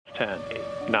10,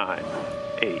 9,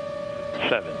 8,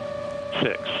 7,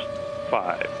 6,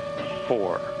 5,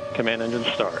 4. Command engine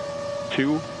start.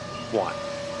 2, 1.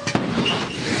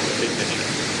 Ignition.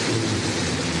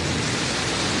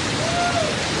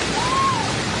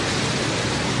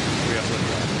 We have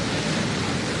liftoff.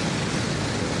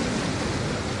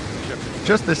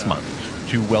 Just this month,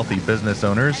 two wealthy business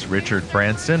owners, Richard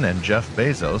Branson and Jeff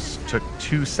Bezos, took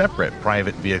two separate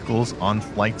private vehicles on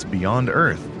flights beyond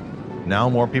Earth. Now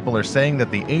more people are saying that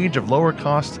the age of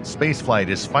lower-cost spaceflight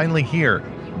is finally here,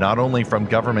 not only from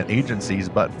government agencies,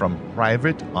 but from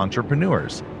private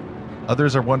entrepreneurs.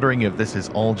 Others are wondering if this is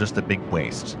all just a big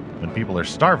waste. When people are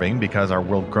starving because our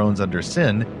world groans under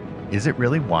sin, is it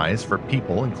really wise for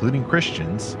people, including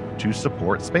Christians, to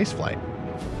support spaceflight?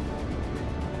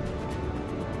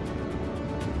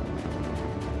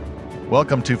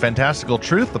 Welcome to Fantastical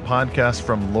Truth, the podcast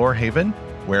from Lorehaven,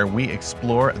 where we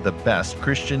explore the best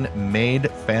Christian-made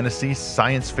fantasy,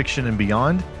 science fiction, and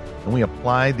beyond, and we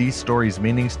apply these stories'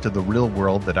 meanings to the real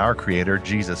world that our Creator,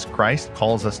 Jesus Christ,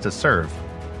 calls us to serve.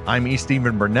 I'm E.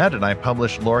 Stephen Burnett, and I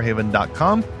publish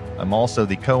Lorehaven.com. I'm also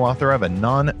the co-author of a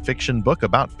non-fiction book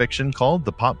about fiction called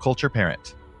The Pop Culture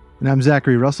Parent. And I'm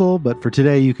Zachary Russell, but for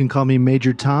today you can call me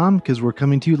Major Tom because we're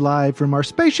coming to you live from our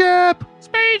spaceship!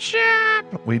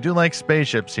 Spaceship! We do like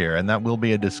spaceships here, and that will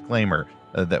be a disclaimer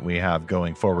that we have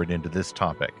going forward into this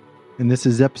topic. And this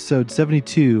is episode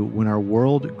 72, When Our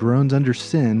World Groans Under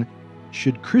Sin.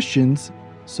 Should Christians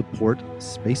support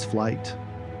spaceflight?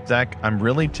 Zach, I'm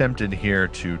really tempted here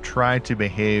to try to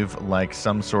behave like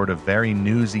some sort of very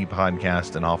newsy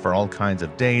podcast and offer all kinds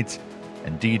of dates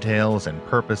and details and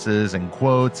purposes and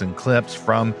quotes and clips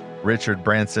from Richard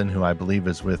Branson, who I believe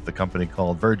is with the company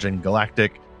called Virgin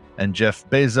Galactic, and Jeff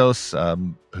Bezos,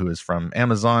 who is from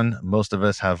Amazon. Most of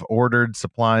us have ordered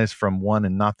supplies from one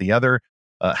and not the other.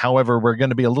 However, we're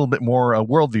going to be a little bit more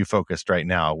worldview focused right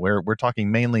now, where we're talking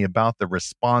mainly about the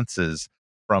responses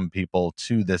from people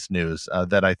to this news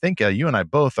that I think you and I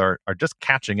both are just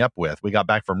catching up with. We got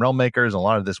back from Realm Makers. A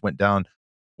lot of this went down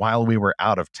while we were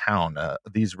out of town.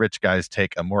 These rich guys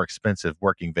take a more expensive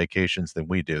working vacations than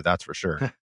we do, that's for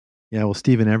sure. Yeah, well,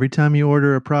 Stephen, every time you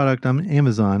order a product on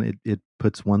Amazon, it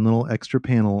puts one little extra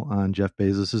panel on Jeff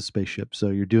Bezos' spaceship. So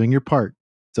you're doing your part.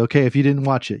 It's okay if you didn't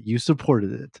watch it. You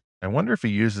supported it. I wonder if he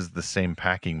uses the same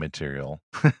packing material.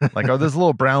 Like, are those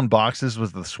little brown boxes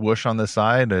with the swoosh on the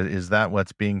side? Is that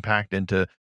what's being packed into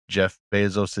Jeff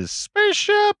Bezos'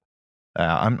 spaceship?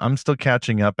 I'm still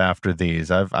catching up after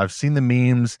these. I've seen the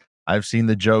memes. I've seen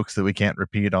the jokes that we can't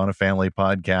repeat on a family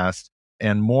podcast.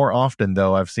 And more often,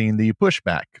 though, I've seen the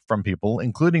pushback from people,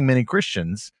 including many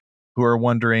Christians, who are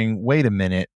wondering, wait a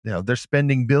minute, they're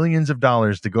spending billions of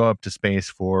dollars to go up to space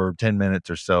for 10 minutes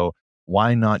or so.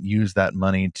 Why not use that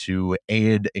money to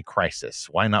aid a crisis?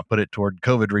 Why not put it toward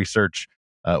COVID research?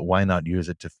 Why not use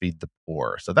it to feed the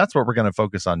poor? So that's what we're going to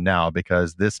focus on now,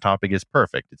 because this topic is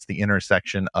perfect. It's the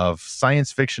intersection of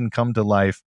science fiction come to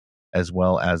life, as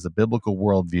well as the biblical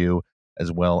worldview, as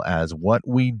well as what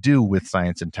we do with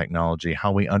science and technology,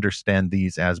 how we understand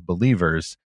these as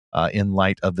believers in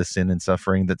light of the sin and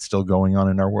suffering that's still going on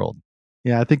in our world.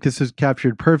 Yeah, I think this is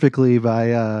captured perfectly by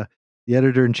the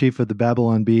editor-in-chief of the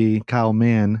Babylon Bee, Kyle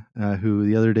Mann, who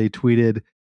the other day tweeted,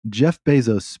 Jeff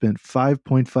Bezos spent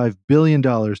 $5.5 billion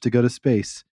to go to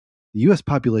space. The U.S.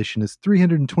 population is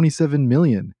 327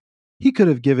 million. He could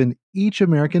have given each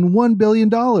American $1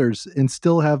 billion and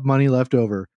still have money left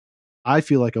over. I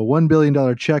feel like a $1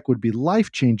 billion check would be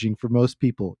life-changing for most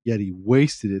people, yet he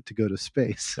wasted it to go to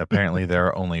space. Apparently, there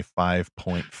are only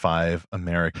 5.5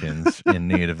 Americans in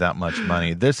need of that much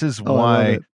money. This is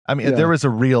why, there was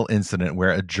a real incident where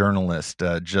a journalist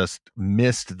just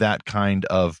missed that kind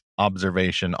of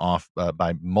observation off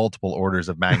by multiple orders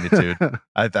of magnitude.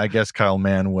 I guess Kyle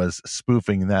Mann was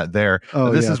spoofing that there.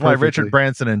 This is why Richard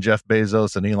Branson and Jeff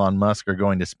Bezos and Elon Musk are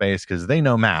going to space, because they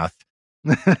know math.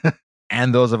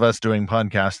 And those of us doing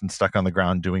podcasts and stuck on the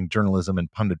ground doing journalism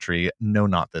and punditry know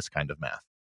not this kind of math.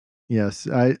 Yes,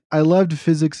 I loved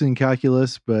physics and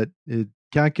calculus, but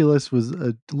calculus was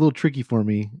a little tricky for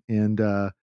me. And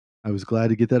I was glad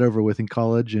to get that over with in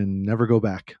college and never go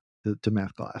back to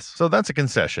math class. So that's a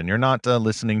concession. You're not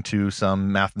listening to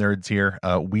some math nerds here.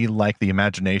 We like the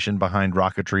imagination behind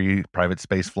rocketry, private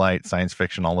space flight, science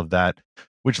fiction, all of that,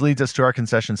 which leads us to our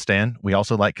concession stand. We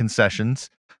also like concessions.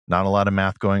 Not a lot of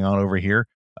math going on over here.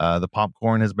 The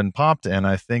popcorn has been popped, and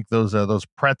I think those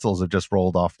pretzels have just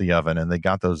rolled off the oven, and they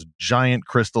got those giant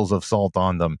crystals of salt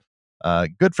on them.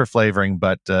 Good for flavoring,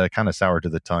 but kind of sour to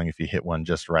the tongue if you hit one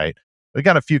just right. We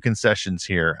got a few concessions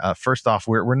here. First off,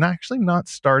 we're actually not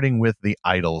starting with the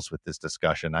idols with this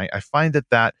discussion. I find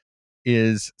that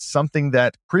is something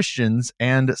that Christians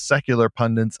and secular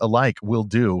pundits alike will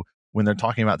do when they're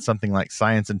talking about something like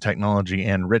science and technology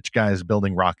and rich guys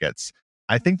building rockets.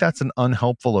 I think that's an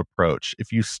unhelpful approach.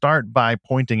 If you start by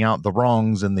pointing out the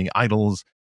wrongs and the idols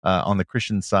on the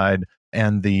Christian side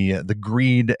and the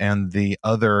greed and the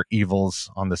other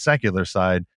evils on the secular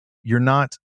side, you're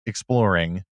not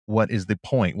exploring what is the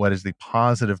point, what is the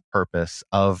positive purpose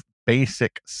of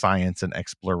basic science and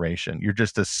exploration. You're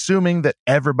just assuming that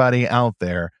everybody out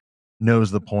there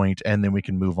knows the point, and then we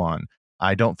can move on.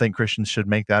 I don't think Christians should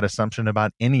make that assumption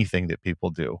about anything that people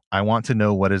do. I want to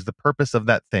know what is the purpose of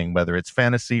that thing, whether it's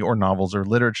fantasy or novels or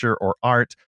literature or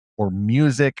art or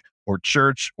music or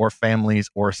church or families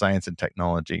or science and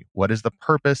technology. What is the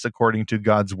purpose according to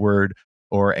God's word,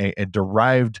 or a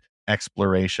derived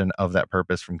exploration of that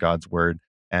purpose from God's word?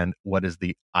 And what is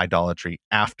the idolatry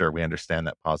after we understand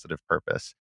that positive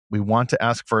purpose? We want to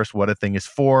ask first what a thing is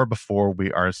for before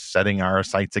we are setting our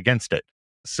sights against it.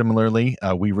 Similarly,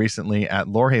 we recently at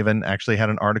Lorehaven actually had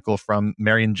an article from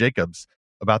Marian Jacobs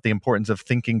about the importance of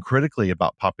thinking critically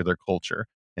about popular culture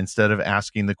instead of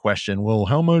asking the question, well,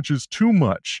 how much is too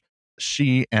much?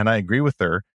 She, and I agree with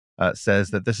her, says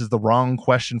that this is the wrong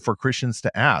question for Christians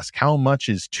to ask. How much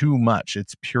is too much?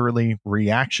 It's purely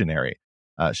reactionary.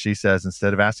 She says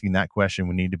instead of asking that question,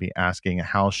 we need to be asking,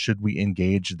 how should we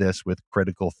engage this with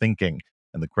critical thinking?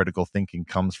 And the critical thinking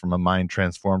comes from a mind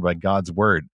transformed by God's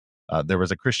word. There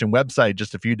was a Christian website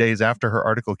just a few days after her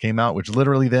article came out, which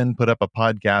literally then put up a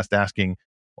podcast asking,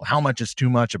 well, how much is too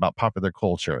much about popular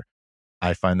culture?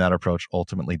 I find that approach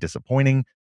ultimately disappointing.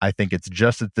 I think it's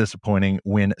just as disappointing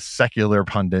when secular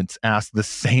pundits ask the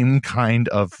same kind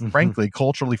of, frankly,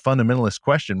 culturally fundamentalist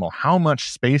question. Well, how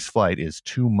much spaceflight is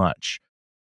too much?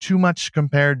 Too much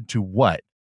compared to what?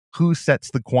 Who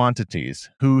sets the quantities?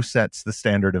 Who sets the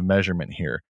standard of measurement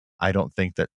here? I don't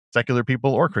think that secular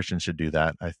people or Christians should do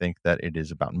that. I think that it is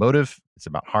about motive. It's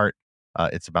about heart.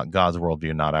 It's about God's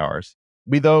worldview, not ours.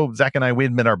 Zach and I, we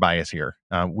admit our bias here.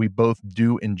 We both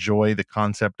do enjoy the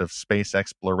concept of space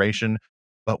exploration,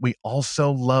 but we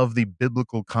also love the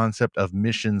biblical concept of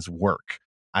missions work.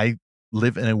 I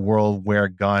live in a world where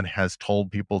God has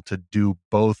told people to do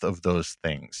both of those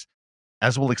things.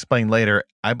 As we'll explain later,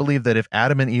 I believe that if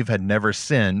Adam and Eve had never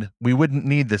sinned, we wouldn't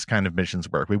need this kind of missions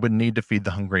work. We wouldn't need to feed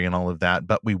the hungry and all of that,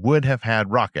 but we would have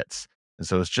had rockets. And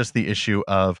so it's just the issue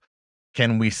of,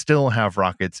 can we still have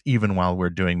rockets even while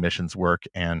we're doing missions work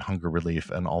and hunger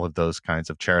relief and all of those kinds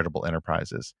of charitable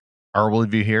enterprises? Our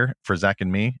worldview here for Zach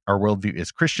and me, our worldview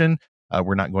is Christian.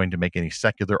 We're not going to make any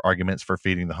secular arguments for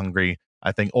feeding the hungry.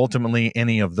 I think ultimately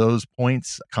any of those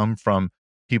points come from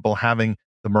people having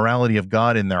the morality of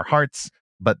God in their hearts,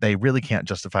 but they really can't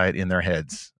justify it in their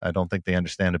heads. I don't think they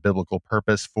understand a biblical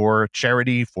purpose for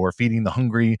charity, for feeding the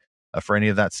hungry, for any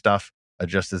of that stuff,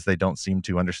 just as they don't seem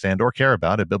to understand or care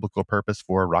about a biblical purpose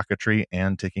for rocketry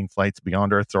and taking flights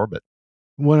beyond Earth's orbit.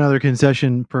 One other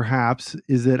concession, perhaps,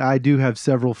 is that I do have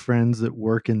several friends that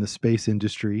work in the space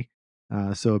industry.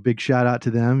 So a big shout out to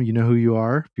them. You know who you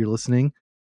are if you're listening.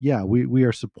 Yeah, we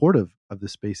are supportive of the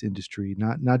space industry,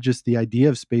 not just the idea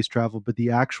of space travel, but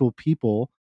the actual people,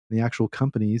 the actual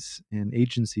companies and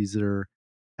agencies that are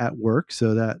at work.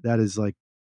 So that is like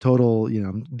total,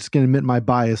 I'm just going to admit my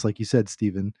bias, like you said,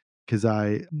 Stephen, because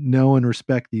I know and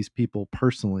respect these people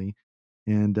personally.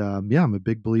 And I'm a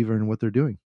big believer in what they're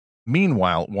doing.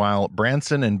 Meanwhile, while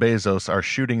Branson and Bezos are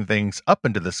shooting things up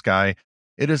into the sky,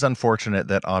 it is unfortunate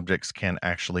that objects can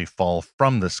actually fall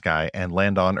from the sky and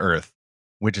land on Earth,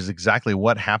 which is exactly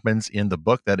what happens in the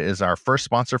book that is our first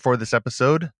sponsor for this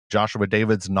episode, Joshua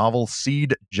David's novel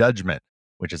Seed Judgment,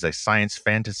 which is a science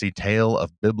fantasy tale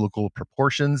of biblical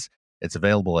proportions. It's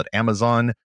available at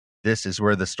Amazon. This is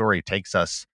where the story takes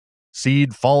us.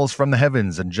 Seed falls from the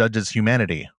heavens and judges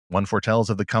humanity. One foretells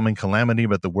of the coming calamity,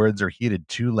 but the words are heeded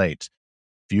too late.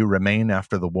 Few remain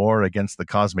after the war against the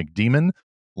cosmic demon.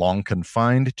 Long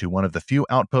confined to one of the few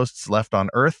outposts left on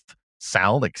Earth,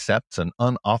 Sal accepts an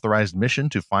unauthorized mission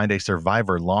to find a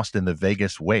survivor lost in the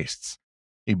Vegas wastes.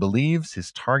 He believes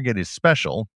his target is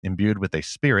special, imbued with a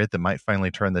spirit that might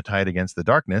finally turn the tide against the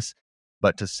darkness,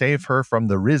 but to save her from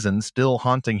the risen still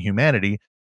haunting humanity,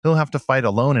 he'll have to fight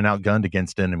alone and outgunned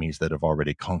against enemies that have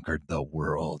already conquered the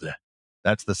world.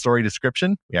 That's the story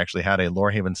description. We actually had a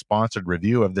Lorehaven sponsored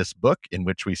review of this book in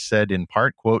which we said in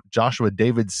part, quote, Joshua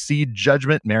David's Seed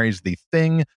Judgment marries The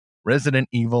Thing, Resident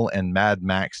Evil, and Mad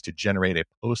Max to generate a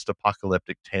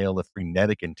post-apocalyptic tale of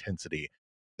frenetic intensity.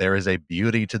 There is a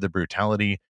beauty to the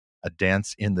brutality, a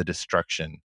dance in the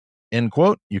destruction. End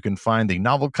quote. You can find the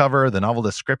novel cover, the novel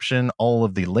description, all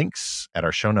of the links at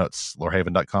our show notes,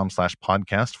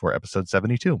 lorehaven.com/podcast for episode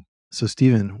 72. So,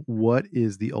 Stephen, what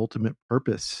is the ultimate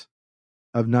purpose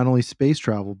of not only space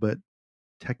travel, but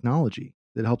technology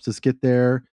that helps us get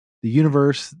there, the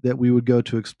universe that we would go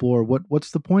to explore?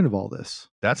 What's the point of all this?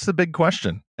 That's the big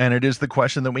question. And it is the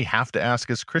question that we have to ask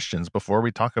as Christians before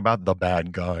we talk about the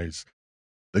bad guys,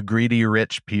 the greedy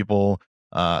rich people,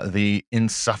 the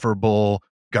insufferable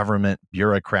government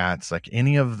bureaucrats. Like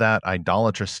any of that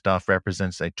idolatrous stuff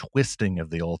represents a twisting of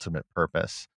the ultimate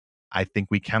purpose. I think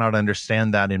we cannot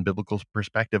understand that in biblical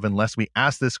perspective unless we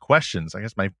ask this questions. I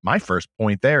guess my first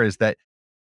point there is that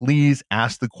please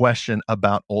ask the question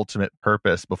about ultimate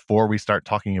purpose before we start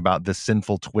talking about this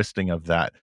sinful twisting of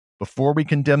that. Before we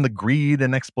condemn the greed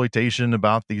and exploitation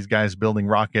about these guys building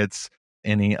rockets,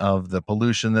 any of the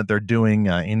pollution that they're doing,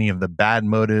 any of the bad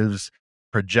motives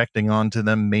projecting onto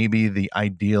them, maybe the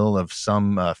ideal of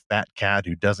some fat cat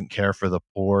who doesn't care for the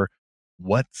poor.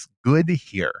 What's good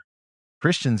here?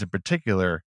 Christians in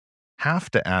particular have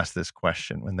to ask this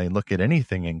question when they look at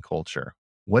anything in culture.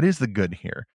 What is the good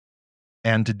here?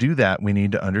 And to do that, we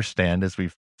need to understand, as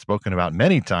we've spoken about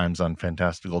many times on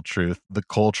Fantastical Truth, the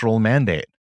cultural mandate.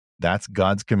 That's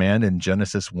God's command in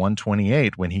Genesis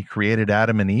 1:28. When he created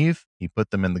Adam and Eve, he put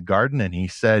them in the garden and he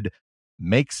said,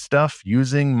 make stuff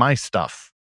using my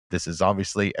stuff. This is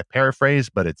obviously a paraphrase,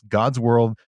 but it's God's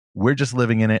world. We're just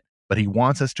living in it, but he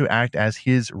wants us to act as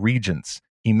his regents.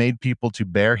 He made people to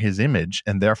bear his image,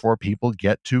 and therefore people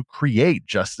get to create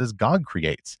just as God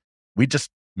creates. We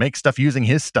just make stuff using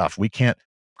his stuff. We can't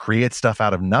create stuff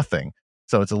out of nothing.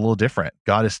 So it's a little different.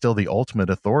 God is still the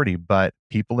ultimate authority, but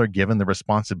people are given the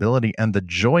responsibility and the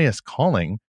joyous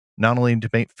calling, not only to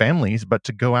make families, but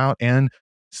to go out and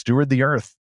steward the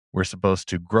earth. We're supposed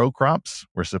to grow crops.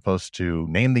 We're supposed to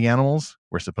name the animals.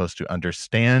 We're supposed to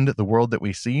understand the world that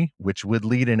we see, which would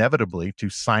lead inevitably to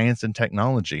science and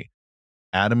technology.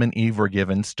 Adam and Eve were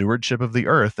given stewardship of the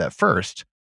earth at first,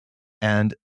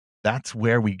 and that's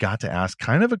where we got to ask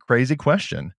kind of a crazy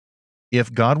question.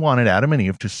 If God wanted Adam and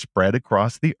Eve to spread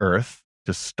across the earth,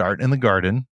 to start in the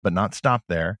garden, but not stop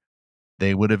there,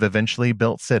 they would have eventually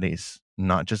built cities,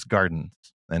 not just gardens.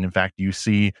 And in fact, you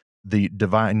see the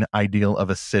divine ideal of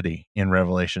a city in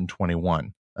Revelation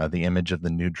 21, the image of the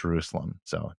New Jerusalem.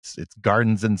 So it's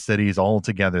gardens and cities all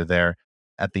together there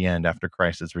at the end after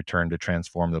Christ has returned to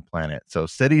transform the planet. So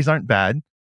cities aren't bad.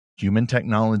 Human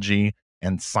technology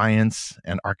and science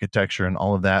and architecture and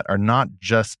all of that are not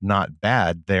just not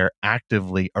bad, they're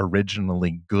actively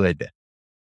originally good.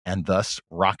 And thus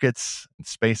rockets and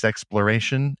space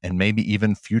exploration and maybe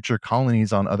even future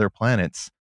colonies on other planets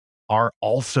are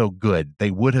also good. They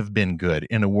would have been good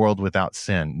in a world without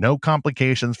sin. No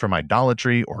complications from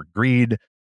idolatry or greed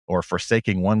or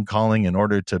forsaking one calling in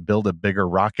order to build a bigger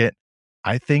rocket.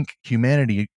 I think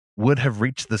humanity would have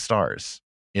reached the stars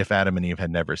if Adam and Eve had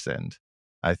never sinned.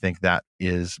 I think that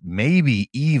is maybe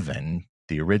even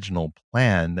the original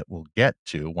plan that we'll get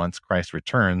to once Christ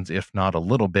returns, if not a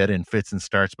little bit in fits and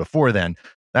starts before then.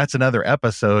 That's another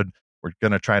episode. We're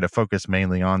going to try to focus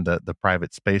mainly on the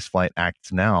private spaceflight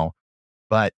acts now.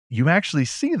 But you actually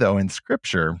see, though, in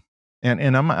Scripture,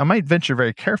 and I might venture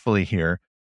very carefully here,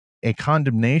 a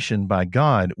condemnation by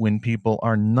God when people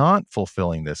are not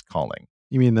fulfilling this calling.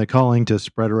 You mean the calling to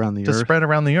spread around the earth? To spread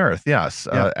around the earth, yes.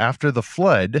 Yeah. After the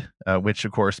flood, which,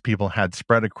 of course, people had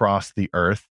spread across the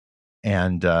earth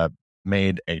and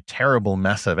made a terrible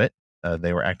mess of it.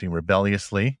 They were acting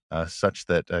rebelliously, such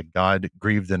that God,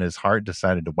 grieved in his heart,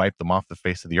 decided to wipe them off the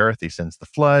face of the earth. He sends the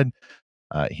flood.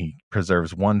 He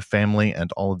preserves one family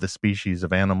and all of the species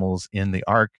of animals in the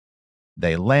ark.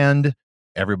 They land.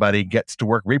 Everybody gets to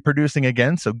work reproducing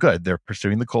again. So good. They're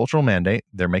pursuing the cultural mandate.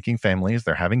 They're making families.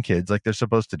 They're having kids like they're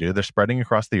supposed to do. They're spreading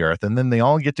across the earth. And then they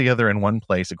all get together in one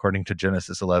place, according to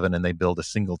Genesis 11, and they build a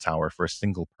single tower for a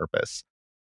single purpose,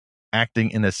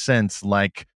 acting in a sense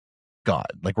like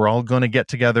God. Like we're all going to get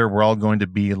together. We're all going to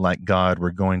be like God.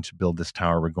 We're going to build this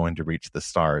tower. We're going to reach the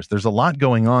stars. There's a lot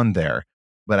going on there.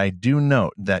 But I do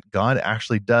note that God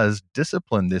actually does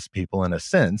discipline this people in a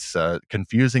sense,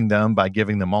 confusing them by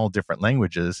giving them all different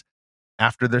languages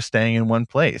after they're staying in one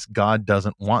place. God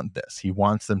doesn't want this. He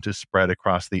wants them to spread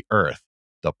across the earth.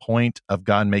 The point of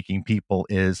God making people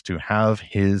is to have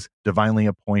his divinely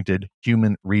appointed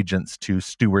human regents to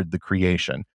steward the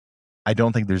creation. I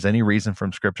don't think there's any reason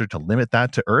from Scripture to limit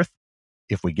that to earth.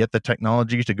 If we get the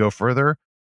technology to go further,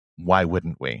 why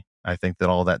wouldn't we? I think that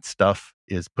all that stuff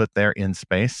is put there in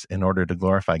space in order to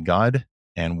glorify God.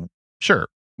 And sure,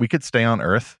 we could stay on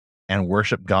Earth and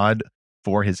worship God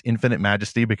for his infinite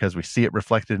majesty because we see it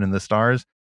reflected in the stars.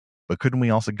 But couldn't we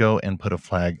also go and put a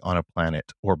flag on a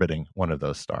planet orbiting one of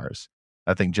those stars?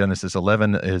 I think Genesis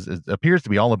 11 appears to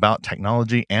be all about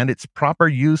technology and its proper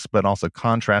use, but also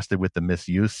contrasted with the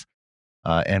misuse.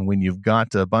 And when you've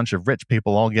got a bunch of rich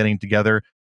people all getting together,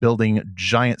 building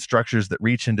giant structures that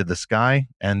reach into the sky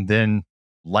and then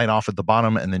light off at the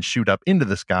bottom and then shoot up into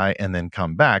the sky and then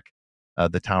come back,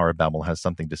 the Tower of Babel has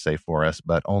something to say for us,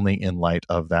 but only in light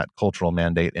of that cultural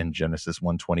mandate in Genesis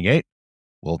 1:28.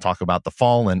 We'll talk about the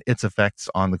fall and its effects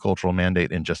on the cultural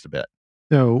mandate in just a bit.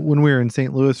 So when we were in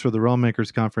St. Louis for the Realm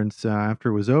Makers Conference, after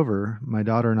it was over, my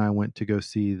daughter and I went to go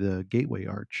see the Gateway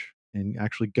Arch and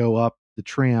actually go up the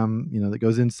tram, that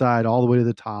goes inside all the way to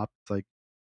the top. It's like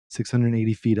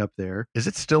 680 feet up there. Is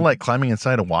it still like climbing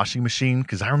inside a washing machine?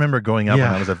 Because I remember going up when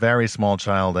I was a very small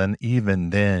child, and even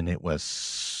then it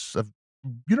was a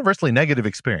universally negative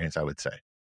experience, I would say.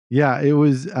 Yeah, it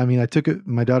was. I mean,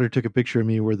 my daughter took a picture of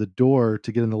me where the door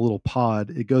to get in the little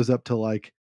pod, it goes up to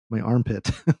like my armpit.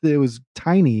 It was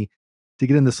tiny to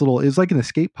get in this little, it was like an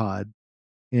escape pod.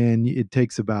 And it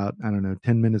takes about, I don't know,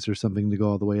 10 minutes or something to go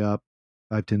all the way up,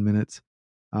 5-10 minutes.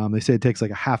 They say it takes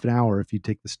like a half an hour if you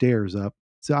take the stairs up.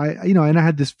 So and I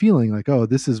had this feeling like, oh,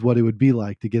 this is what it would be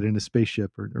like to get in a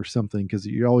spaceship or something, because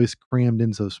you're always crammed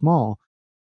in so small.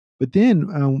 But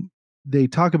then they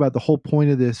talk about the whole point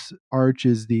of this arch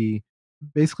is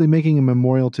basically making a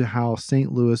memorial to how St.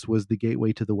 Louis was the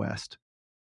gateway to the West.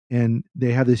 And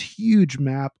they have this huge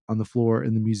map on the floor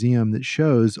in the museum that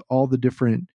shows all the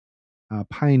different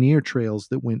pioneer trails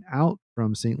that went out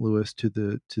from St. Louis to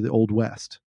the Old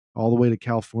West, all the way to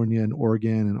California and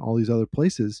Oregon and all these other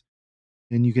places.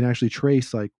 And you can actually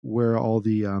trace like where all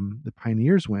the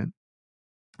pioneers went.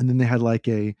 And then they had like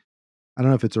I don't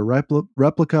know if it's a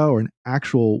replica or an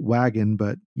actual wagon,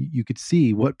 but you could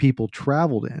see what people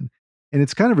traveled in. And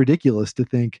it's kind of ridiculous to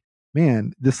think,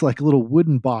 man, this like little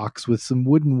wooden box with some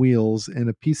wooden wheels and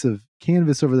a piece of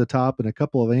canvas over the top and a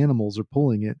couple of animals are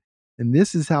pulling it. And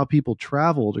this is how people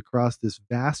traveled across this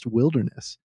vast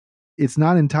wilderness. It's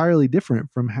not entirely different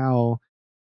from how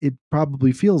it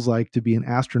probably feels like to be an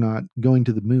astronaut going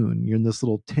to the moon. You're in this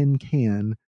little tin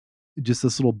can, just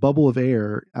this little bubble of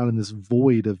air out in this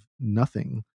void of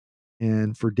nothing.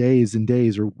 And for days and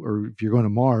days, or if you're going to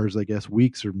Mars, I guess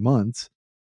weeks or months,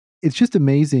 it's just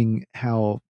amazing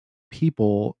how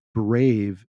people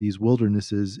brave these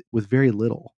wildernesses with very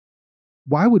little.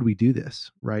 Why would we do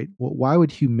this, right? Well, why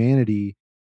would humanity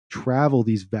travel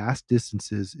these vast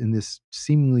distances in this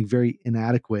seemingly very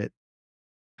inadequate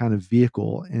kind of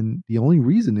vehicle? And the only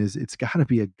reason is it's got to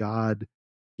be a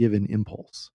God-given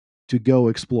impulse to go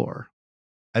explore.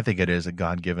 I think it is a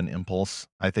God-given impulse.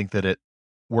 I think that it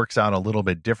works out a little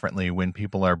bit differently when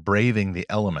people are braving the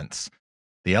elements.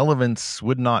 The elements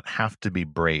would not have to be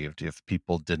braved if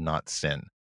people did not sin.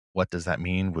 What does that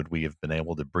mean? Would we have been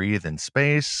able to breathe in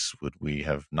space? Would we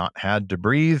have not had to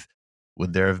breathe?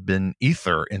 Would there have been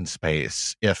ether in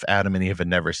space if Adam and Eve had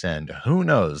never sinned? Who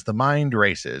knows? The mind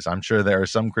races. I'm sure there are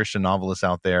some Christian novelists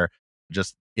out there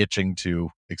just itching to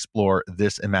explore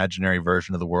this imaginary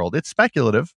version of the world. It's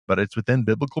speculative, but it's within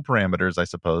biblical parameters, I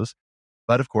suppose.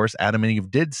 But of course, Adam and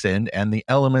Eve did sin, and the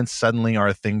elements suddenly are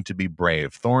a thing to be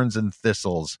brave. Thorns and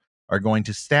thistles are going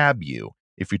to stab you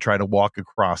if you try to walk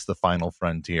across the final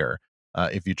frontier.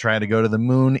 If you try to go to the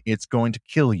moon, it's going to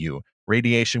kill you.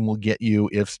 Radiation will get you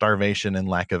if starvation and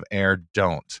lack of air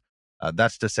don't.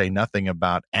 That's to say nothing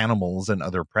about animals and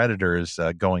other predators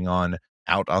going on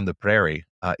out on the prairie.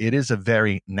 It is a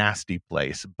very nasty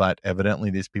place, but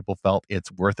evidently these people felt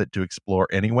it's worth it to explore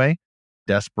anyway.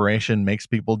 Desperation makes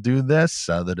people do this.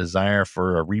 The desire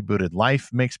for a rebooted life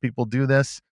makes people do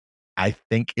this. I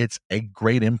think it's a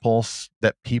great impulse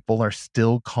that people are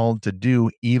still called to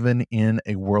do, even in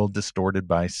a world distorted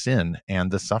by sin and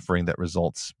the suffering that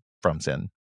results from sin.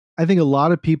 I think a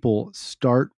lot of people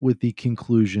start with the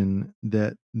conclusion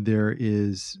that there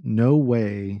is no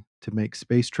way to make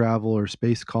space travel or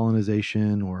space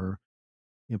colonization or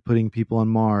putting people on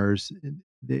Mars.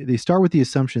 They start with the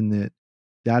assumption that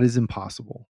that is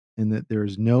impossible and that there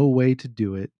is no way to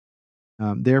do it.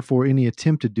 Therefore, any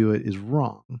attempt to do it is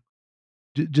wrong.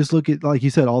 Just look at, like you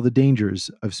said, all the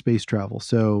dangers of space travel.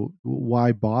 So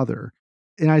why bother?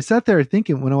 And I sat there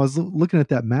thinking, when I was looking at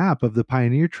that map of the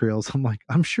pioneer trails, I'm like,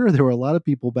 I'm sure there were a lot of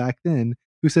people back then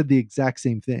who said the exact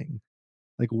same thing.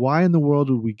 Like, why in the world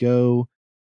would we go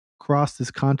across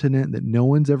this continent that no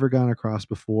one's ever gone across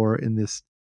before in this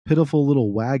pitiful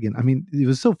little wagon? I mean, it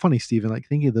was so funny, Stephen, like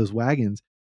thinking of those wagons.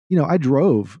 I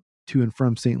drove to and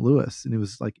from St. Louis, and it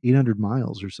was like 800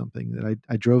 miles or something that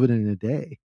I drove it in a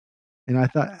day. And I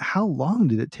thought, how long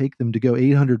did it take them to go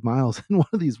 800 miles in one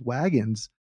of these wagons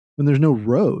when there's no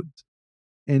roads?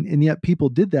 And yet people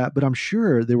did that. But I'm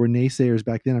sure there were naysayers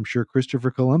back then. I'm sure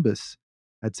Christopher Columbus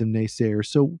had some naysayers.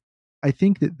 So I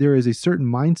think that there is a certain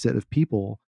mindset of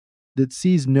people that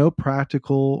sees no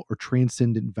practical or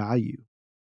transcendent value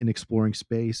in exploring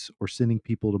space or sending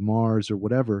people to Mars or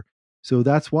whatever. So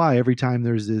that's why every time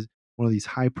there's one of these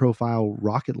high profile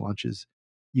rocket launches,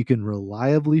 you can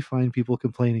reliably find people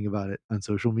complaining about it on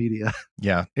social media.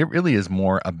 Yeah, it really is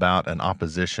more about an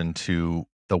opposition to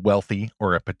the wealthy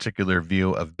or a particular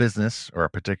view of business or a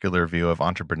particular view of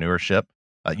entrepreneurship.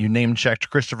 You name checked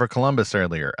Christopher Columbus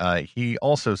earlier. He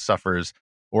also suffers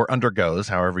or undergoes,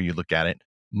 however you look at it,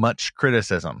 much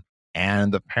criticism.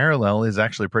 And the parallel is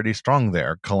actually pretty strong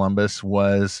there. Columbus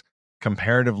was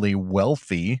comparatively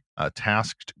wealthy,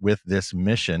 tasked with this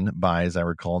mission by, as I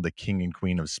recall, the King and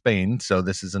Queen of Spain. So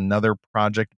this is another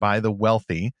project by the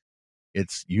wealthy.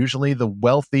 It's usually the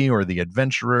wealthy or the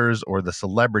adventurers or the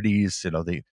celebrities,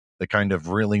 the kind of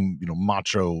really,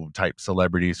 macho type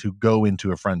celebrities who go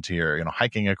into a frontier,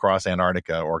 hiking across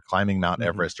Antarctica or climbing Mount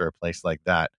Everest or a place like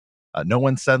that. No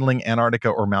one's settling Antarctica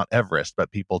or Mount Everest,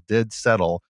 but people did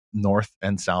settle North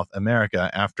and South America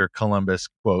after Columbus,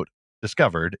 quote,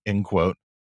 discovered, end quote,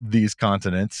 these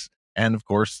continents. And of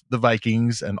course, the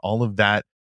Vikings and all of that.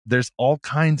 There's all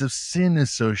kinds of sin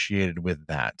associated with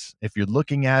that. If you're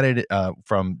looking at it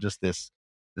from just this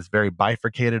very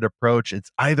bifurcated approach,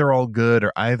 it's either all good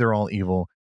or either all evil.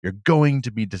 You're going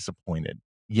to be disappointed.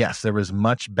 Yes, there was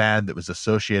much bad that was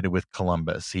associated with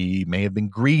Columbus. He may have been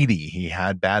greedy. He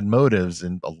had bad motives,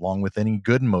 and along with any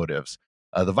good motives.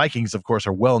 The Vikings, of course,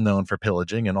 are well known for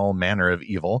pillaging and all manner of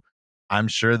evil. I'm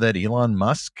sure that Elon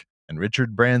Musk and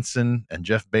Richard Branson and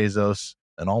Jeff Bezos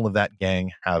and all of that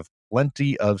gang have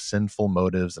plenty of sinful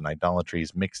motives and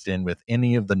idolatries mixed in with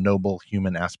any of the noble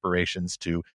human aspirations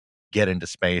to get into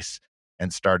space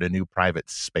and start a new private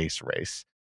space race.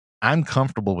 I'm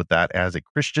comfortable with that as a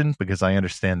Christian because I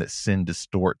understand that sin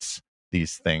distorts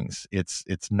these things.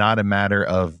 It's not a matter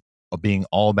of being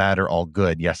all bad or all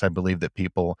good. Yes, I believe that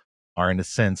people are in a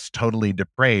sense totally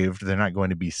depraved. They're not going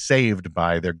to be saved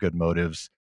by their good motives,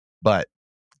 but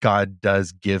God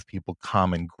does give people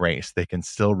common grace. They can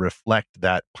still reflect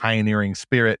that pioneering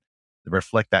spirit,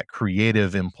 reflect that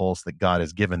creative impulse that God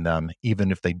has given them,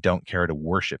 even if they don't care to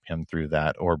worship him through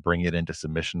that or bring it into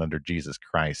submission under Jesus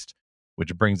Christ.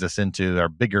 Which brings us into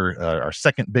our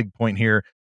second big point here.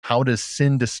 How does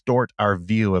sin distort our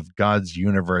view of God's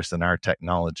universe and our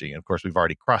technology? And of course, we've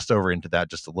already crossed over into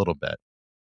that just a little bit.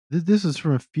 This is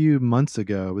from a few months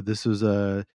ago, but this was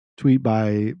a tweet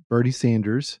by Bernie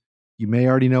Sanders. You may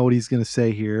already know what he's going to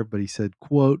say here, but he said,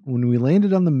 quote, "When we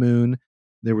landed on the moon,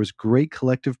 there was great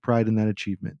collective pride in that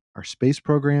achievement. Our space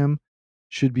program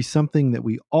should be something that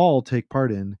we all take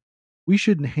part in. We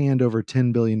shouldn't hand over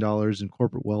 $10 billion in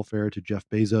corporate welfare to Jeff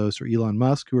Bezos or Elon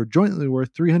Musk, who are jointly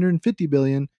worth $350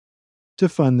 billion to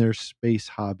fund their space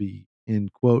hobby,"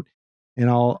 end quote. And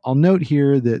I'll note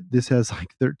here that this has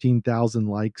like 13,000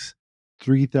 likes,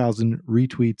 3,000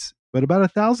 retweets, but about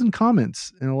 1,000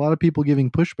 comments, and a lot of people giving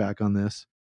pushback on this.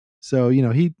 So,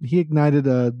 he ignited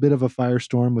a bit of a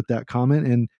firestorm with that comment.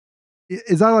 And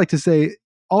as I like to say,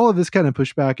 all of this kind of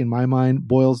pushback in my mind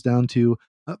boils down to,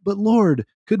 but Lord,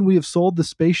 couldn't we have sold the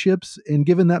spaceships and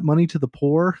given that money to the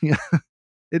poor?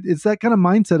 It's that kind of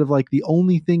mindset of like the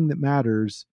only thing that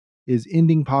matters is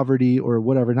ending poverty or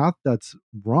whatever. Not that that's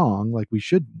wrong. Like we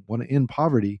should want to end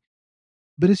poverty,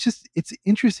 but it's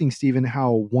interesting, Stephen,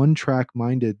 how one track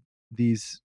minded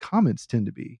these comments tend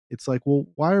to be. It's like, well,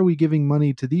 why are we giving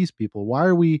money to these people? Why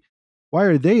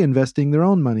are they investing their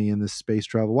own money in this space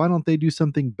travel? Why don't they do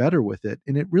something better with it?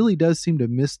 And it really does seem to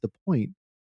miss the point.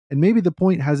 And maybe the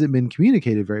point hasn't been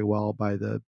communicated very well by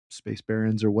the space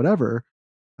barons or whatever.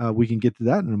 We can get to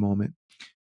that in a moment.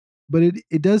 But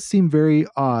it does seem very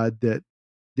odd that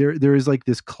there is like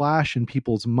this clash in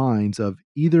people's minds of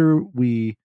either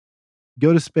we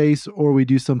go to space or we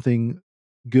do something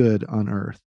good on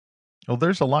Earth. Well,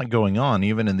 there's a lot going on,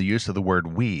 even in the use of the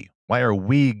word we. Why are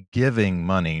we giving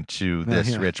money to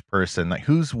this rich person? Like,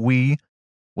 who's we?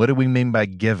 What do we mean by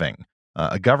giving?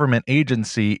 A government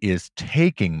agency is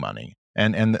taking money.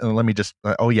 And let me just,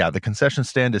 the concession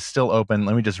stand is still open.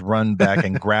 Let me just run back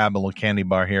and grab a little candy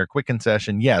bar here. Quick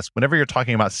concession. Yes, whenever you're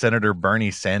talking about Senator Bernie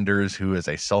Sanders, who is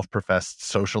a self-professed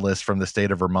socialist from the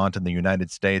state of Vermont in the United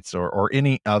States, or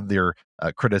any other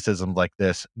criticism like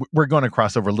this, we're going to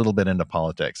cross over a little bit into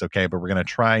politics, okay? But we're going to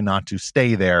try not to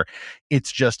stay there.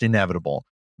 It's just inevitable.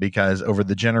 Because over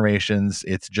the generations,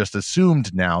 it's just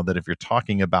assumed now that if you're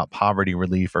talking about poverty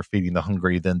relief or feeding the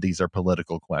hungry, then these are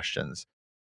political questions.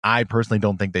 I personally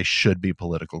don't think they should be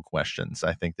political questions.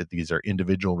 I think that these are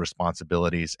individual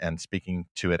responsibilities. And speaking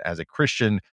to it as a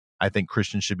Christian, I think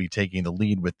Christians should be taking the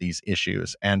lead with these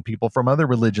issues, and people from other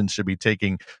religions should be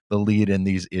taking the lead in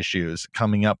these issues,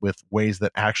 coming up with ways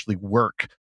that actually work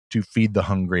to feed the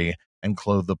hungry and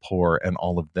clothe the poor and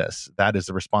all of this. That is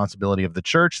the responsibility of the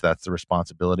church. That's the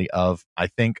responsibility of, I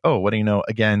think,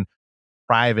 again,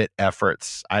 private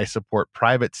efforts. I support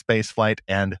private spaceflight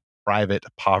and private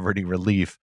poverty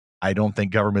relief. I don't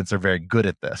think governments are very good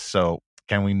at this. So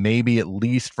can we maybe at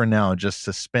least for now just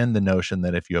suspend the notion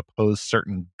that if you oppose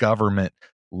certain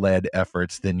government-led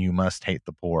efforts, then you must hate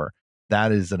the poor?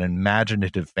 That is an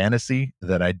imaginative fantasy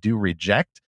that I do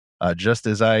reject, just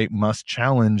as I must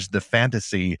challenge the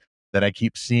fantasy that I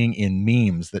keep seeing in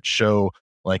memes that show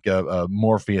like a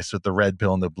Morpheus with the red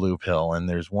pill and the blue pill, and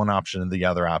there's one option and the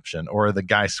other option, or the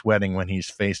guy sweating when he's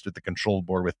faced with the control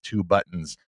board with two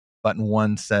buttons. Button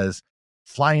 1 says,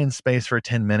 fly in space for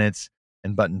 10 minutes,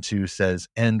 and button 2 says,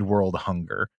 end world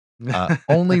hunger.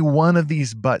 Only one of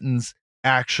these buttons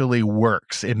actually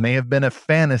works. It may have been a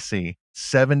fantasy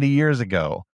 70 years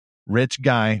ago. Rich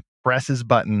guy presses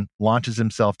button, launches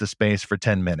himself to space for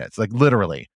 10 minutes. Like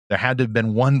literally, there had to have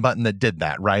been one button that did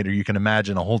that, right? Or you can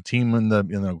imagine a whole team in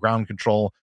the ground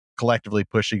control collectively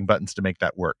pushing buttons to make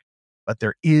that work. But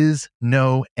there is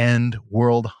no end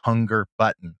world hunger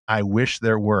button. I wish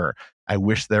there were. I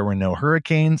wish there were no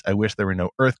hurricanes. I wish there were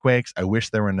no earthquakes. I wish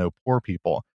there were no poor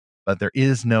people. But there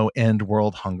is no end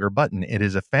world hunger button. It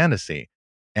is a fantasy.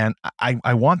 And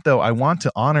I want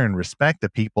to honor and respect the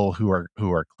people who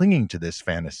are clinging to this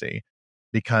fantasy,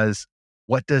 because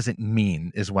what does it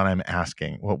mean is what I'm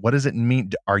asking. What does it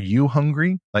mean? Are you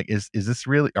hungry? Like, is this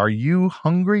really, are you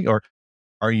hungry, or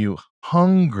are you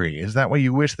hungry? Is that why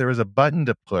you wish there was a button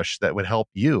to push that would help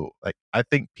you? Like, I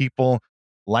think people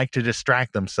like to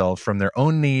distract themselves from their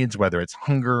own needs, whether it's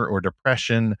hunger or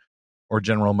depression or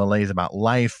general malaise about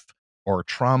life or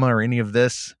trauma or any of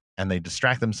this, and they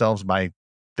distract themselves by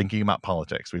thinking about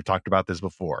politics. We've talked about this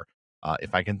before.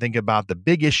 If I can think about the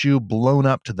big issue blown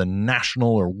up to the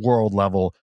national or world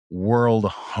level, world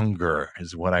hunger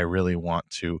is what I really want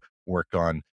to work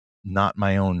on, not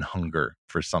my own hunger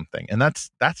for something. And that's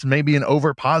maybe an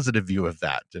over positive view of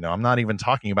that. I'm not even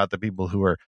talking about the people who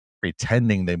are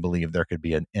pretending they believe there could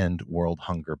be an end world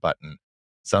hunger button.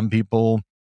 Some people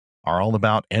are all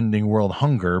about ending world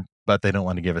hunger, but they don't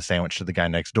want to give a sandwich to the guy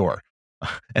next door.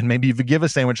 And maybe if you give a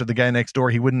sandwich to the guy next door,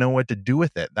 he wouldn't know what to do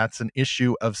with it. That's an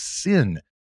issue of sin.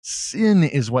 Sin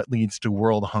is what leads to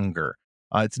world hunger.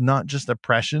 It's not just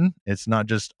oppression. It's not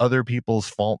just other people's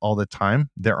fault all the time.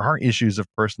 There are issues of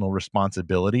personal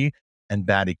responsibility and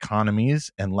bad economies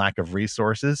and lack of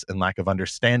resources and lack of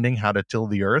understanding how to till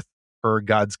the earth per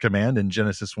God's command in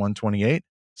Genesis 1:28.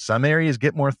 Some areas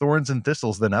get more thorns and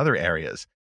thistles than other areas.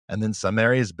 And then some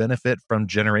areas benefit from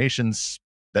generations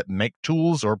that make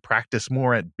tools or practice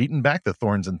more at beating back the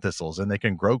thorns and thistles, and they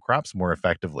can grow crops more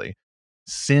effectively.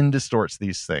 Sin distorts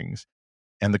these things,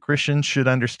 and the Christians should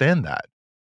understand that.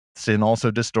 Sin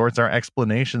also distorts our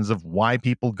explanations of why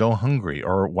people go hungry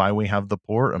or why we have the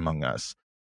poor among us.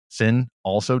 Sin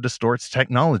also distorts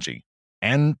technology,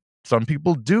 and some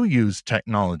people do use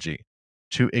technology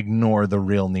to ignore the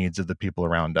real needs of the people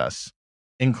around us,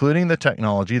 including the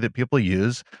technology that people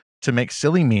use to make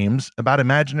silly memes about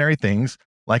imaginary things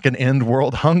like an end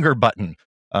world hunger button.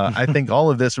 I think all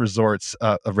of this results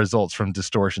from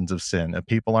distortions of sin.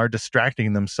 People are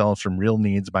distracting themselves from real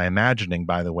needs by imagining,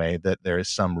 by the way, that there is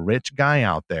some rich guy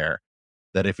out there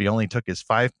that if he only took his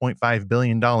 $5.5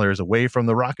 billion away from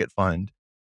the Rocket Fund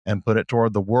and put it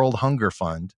toward the World Hunger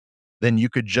Fund, then you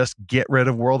could just get rid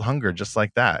of world hunger just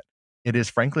like that. It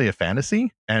is frankly a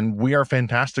fantasy, and we are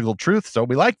fantastical truth, so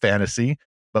we like fantasy,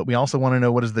 but we also want to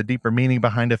know what is the deeper meaning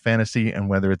behind a fantasy and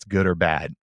whether it's good or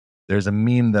bad. There's a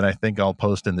meme that I think I'll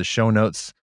post in the show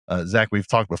notes. Zach, we've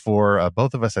talked before.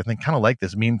 Both of us, I think, kind of like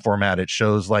this meme format. It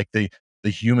shows like the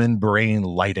human brain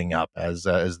lighting up as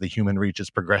the human reaches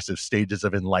progressive stages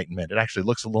of enlightenment. It actually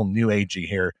looks a little new agey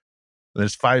here.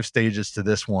 There's 5 stages to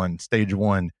this one. Stage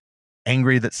 1,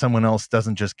 angry that someone else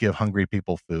doesn't just give hungry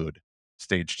people food.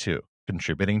 Stage 2,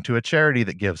 contributing to a charity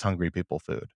that gives hungry people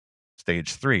food.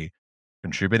 Stage 3,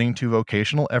 contributing to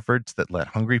vocational efforts that let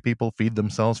hungry people feed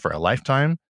themselves for a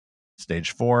lifetime.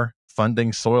 Stage 4,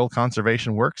 funding soil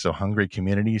conservation work so hungry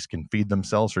communities can feed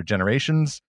themselves for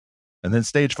generations. And then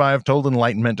stage 5, total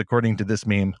enlightenment, according to this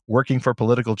meme, working for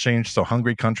political change so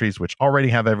hungry countries which already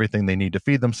have everything they need to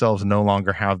feed themselves no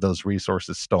longer have those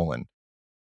resources stolen.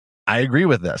 I agree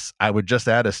with this. I would just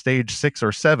add a stage 6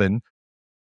 or 7.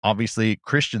 Obviously,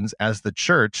 Christians as the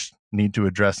church need to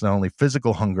address not only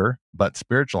physical hunger, but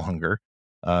spiritual hunger.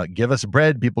 Give us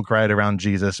bread, people cried around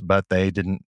Jesus, but they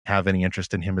didn't have any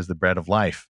interest in him as the bread of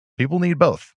life. People need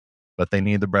both. but they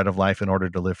need the bread of life in order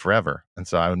to live forever. And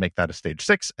so I would make that a stage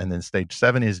 6. And then stage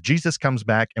 7 is Jesus comes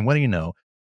back. And what do you know?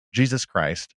 Jesus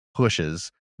Christ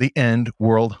pushes the end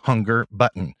world hunger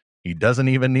button. He doesn't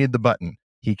even need the button.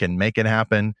 He can make it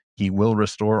happen. He will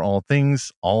restore all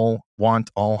things, all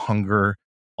want, all hunger,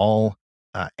 all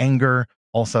anger,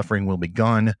 all suffering will be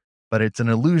gone. But it's an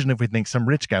illusion if we think some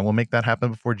rich guy will make that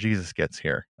happen before Jesus gets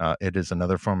here. It is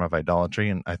another form of idolatry,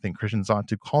 and I think Christians ought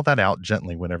to call that out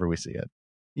gently whenever we see it.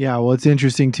 Yeah, well, it's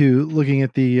interesting too, looking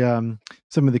at the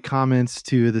some of the comments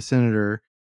to the senator,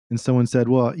 and someone said,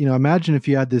 well, imagine if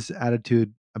you had this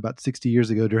attitude about 60 years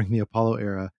ago during the Apollo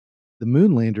era. The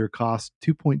moon lander cost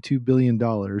 $2.2 billion in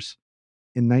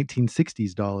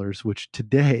 1960s dollars, which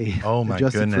today, Oh my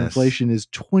adjusted goodness, for inflation, is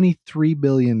 $23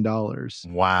 billion.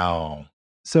 Wow.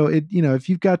 So if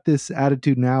you've got this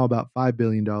attitude now about $5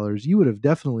 billion, you would have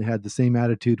definitely had the same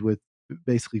attitude with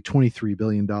basically $23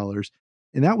 billion.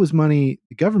 And that was money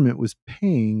the government was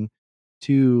paying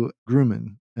to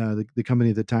Grumman, the company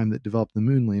at the time that developed the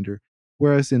moon lander.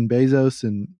 Whereas in Bezos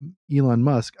and Elon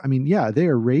Musk, they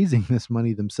are raising this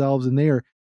money themselves, and they are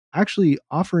actually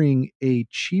offering a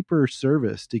cheaper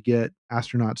service to get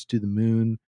astronauts to the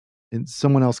moon. And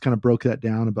someone else kind of broke that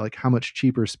down about like how much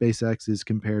cheaper SpaceX is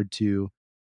compared to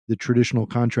the traditional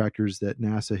contractors that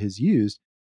NASA has used.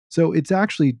 So it's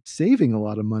actually saving a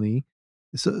lot of money.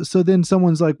 So then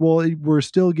someone's like, well, we're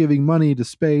still giving money to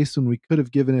space when we could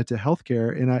have given it to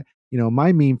healthcare. And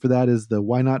my meme for that is the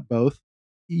why not both?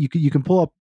 You can pull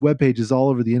up web pages all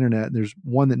over the internet, and there's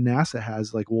one that NASA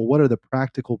has, like, well, what are the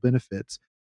practical benefits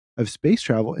of space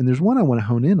travel? And there's one I want to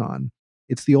hone in on.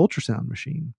 It's the ultrasound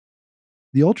machine.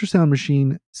 The ultrasound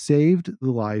machine saved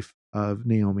the life of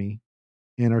Naomi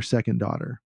and our second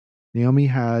daughter. Naomi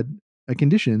had a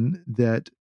condition that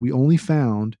we only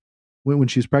found when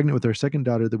she was pregnant with our second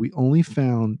daughter, that we only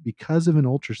found because of an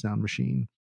ultrasound machine.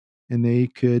 And they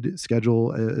could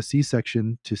schedule a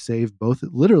C-section to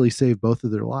literally save both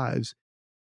of their lives.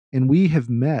 And we have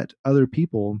met other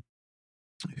people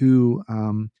who,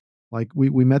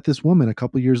 we met this woman a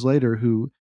couple years later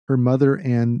who her mother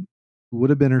and would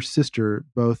have been her sister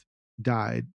both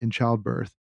died in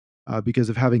childbirth. Because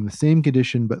of having the same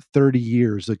condition, but 30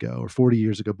 years ago or 40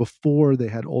 years ago, before they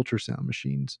had ultrasound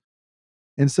machines.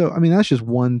 And so, that's just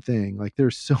one thing. Like,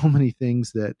 there's so many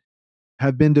things that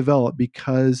have been developed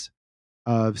because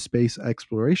of space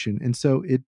exploration. And so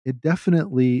it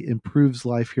definitely improves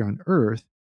life here on Earth.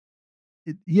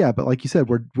 But like you said,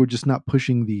 we're just not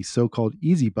pushing the so-called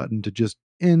easy button to just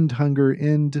end hunger,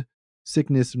 end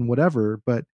sickness and whatever,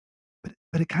 but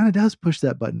it kind of does push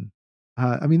that button.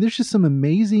 There's just some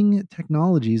amazing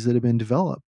technologies that have been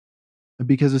developed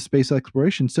because of space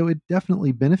exploration. So it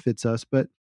definitely benefits us. But,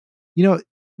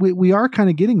 we are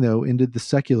kind of getting, though, into the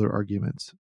secular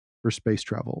arguments for space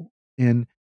travel. And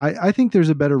I think there's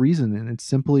a better reason, and it's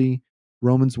simply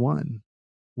Romans 1,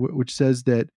 which says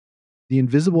that the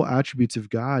invisible attributes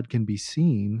of God can be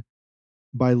seen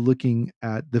by looking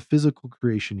at the physical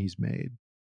creation he's made.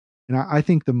 And I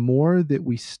think the more that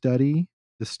we study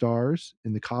the stars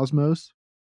in the cosmos,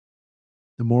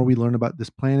 the more we learn about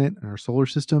this planet and our solar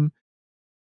system,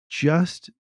 just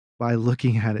by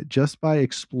looking at it, just by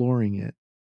exploring it,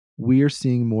 we are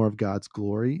seeing more of God's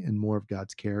glory and more of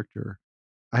God's character.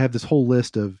 I have this whole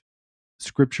list of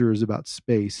scriptures about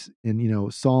space.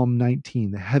 And, Psalm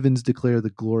 19, the heavens declare the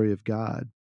glory of God.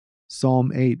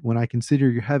 Psalm 8, when I consider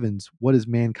your heavens, what is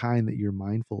mankind that you're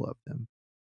mindful of them?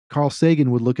 Carl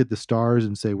Sagan would look at the stars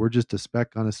and say, we're just a speck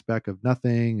on a speck of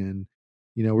nothing. And,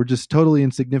 we're just totally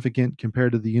insignificant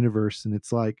compared to the universe. And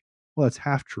it's like, well, that's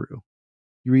half true.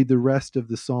 You read the rest of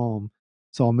the Psalm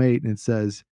 8, and it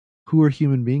says, who are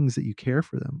human beings that you care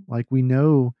for them? Like, we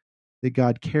know that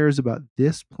God cares about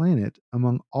this planet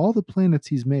among all the planets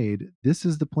he's made. This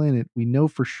is the planet we know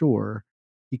for sure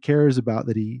he cares about,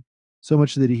 so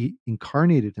much that he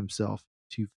incarnated himself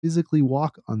to physically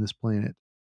walk on this planet.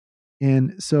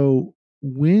 And so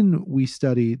when we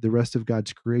study the rest of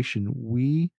God's creation,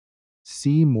 we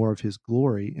see more of his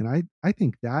glory. And I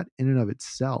think that in and of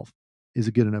itself is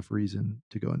a good enough reason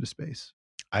to go into space.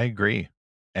 I agree.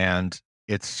 And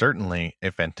it's certainly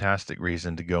a fantastic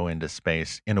reason to go into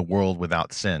space in a world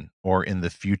without sin, or in the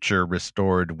future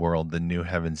restored world, the new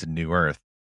heavens and new earth,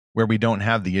 where we don't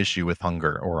have the issue with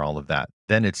hunger or all of that.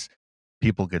 Then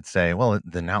people could say, well,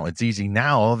 then now it's easy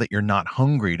now that you're not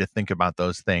hungry to think about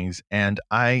those things. And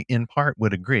I, in part,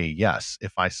 would agree. Yes,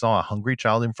 if I saw a hungry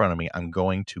child in front of me, I'm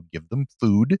going to give them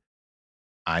food.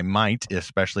 I might,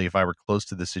 especially if I were close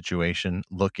to the situation,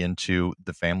 look into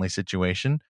the family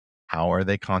situation. How are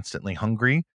they constantly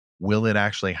hungry? Will it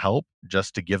actually help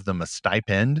just to give them a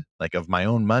stipend, like of my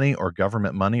own money or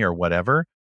government money or whatever?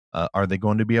 Are they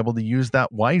going to be able to use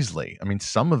that wisely? I mean,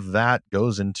 some of that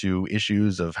goes into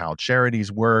issues of how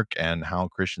charities work and how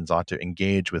Christians ought to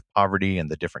engage with poverty and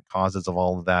the different causes of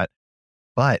all of that.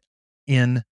 But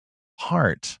in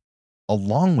part,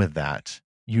 along with that,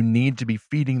 you need to be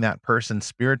feeding that person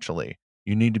spiritually.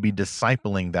 You need to be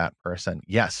discipling that person.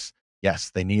 Yes,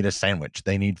 they need a sandwich.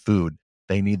 They need food.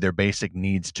 They need their basic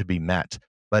needs to be met.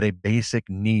 But a basic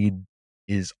need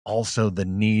is also the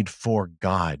need for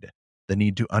God, the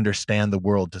need to understand the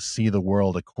world, to see the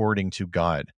world according to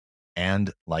God.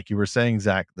 And like you were saying,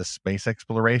 Zach, the space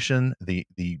exploration, the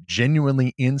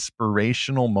genuinely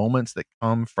inspirational moments that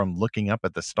come from looking up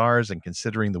at the stars and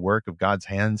considering the work of God's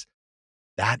hands,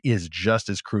 that is just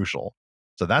as crucial.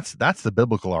 So that's the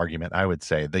biblical argument, I would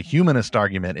say. The humanist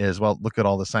argument is, well, look at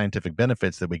all the scientific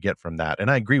benefits that we get from that.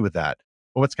 And I agree with that.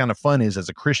 But what's kind of fun is, as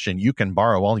a Christian, you can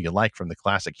borrow all you like from the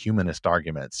classic humanist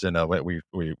arguments. You know, we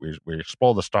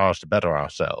explore the stars to better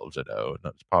ourselves. You know, and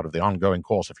that's part of the ongoing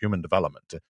course of human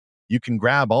development. You can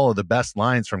grab all of the best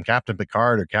lines from Captain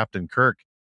Picard or Captain Kirk.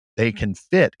 They can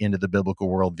fit into the biblical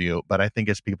worldview. But I think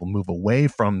as people move away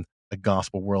from a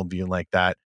gospel worldview like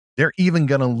that, they're even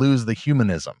going to lose the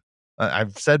humanism.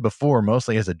 I've said before,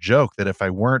 mostly as a joke, that if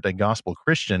I weren't a gospel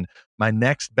Christian, my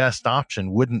next best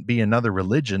option wouldn't be another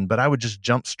religion, but I would just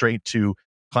jump straight to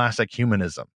classic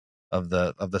humanism of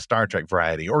the Star Trek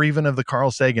variety, or even of the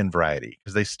Carl Sagan variety,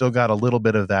 because they still got a little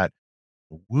bit of that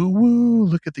woo woo,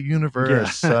 look at the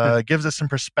universe. Yeah. Gives us some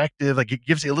perspective. Like, it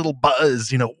gives you a little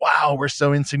buzz, you know, wow, we're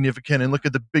so insignificant, and look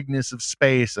at the bigness of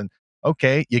space. And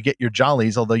okay, you get your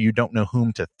jollies, although you don't know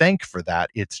whom to thank for that.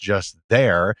 It's just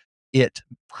there. It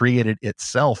created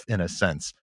itself in a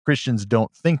sense. Christians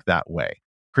don't think that way.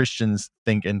 Christians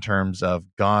think in terms of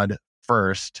God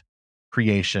first,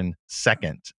 creation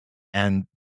second, and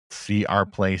see our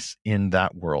place in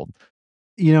that world.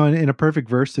 You know, and a perfect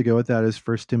verse to go with that is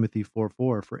 1 Timothy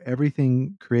 4:4. For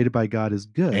everything created by God is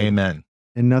good. Amen.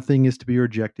 And nothing is to be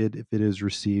rejected if it is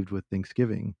received with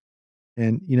thanksgiving.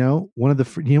 And you know, one of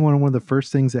the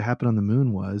first things that happened on the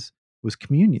moon was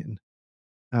communion,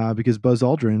 because Buzz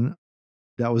Aldrin,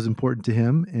 that was important to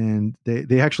him, and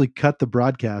they actually cut the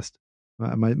broadcast.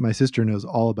 My sister knows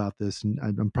all about this, and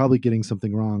I'm probably getting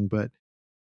something wrong, but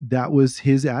that was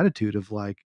his attitude of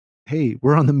like, hey,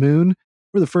 we're on the moon,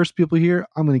 we're the first people here,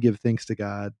 I'm going to give thanks to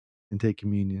God and take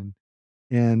communion.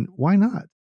 And why not?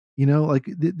 You know, like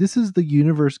this is the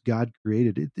universe God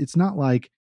created. It's not like,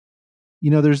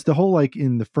 you know, there's the whole, like,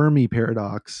 in the Fermi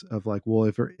paradox of like, well,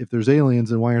 if there's aliens,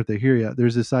 then why aren't they here yet?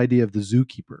 There's this idea of the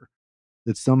zookeeper,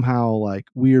 that somehow like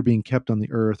we are being kept on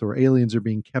the earth or aliens are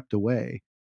being kept away.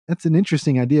 That's an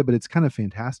interesting idea, but it's kind of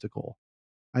fantastical.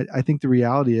 I think the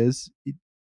reality is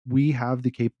we have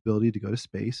the capability to go to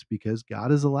space because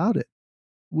God has allowed it.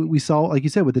 We saw, like you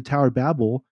said, with the Tower of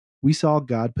Babel, we saw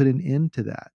God put an end to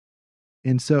that.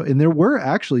 And so, and there were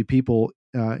actually people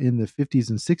in the 50s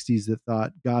and 60s that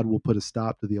thought God will put a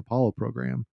stop to the Apollo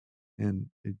program. And,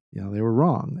 you know, they were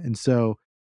wrong. And so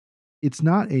it's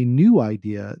not a new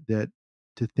idea that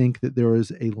to think that there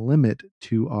is a limit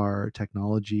to our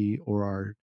technology or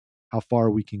our how far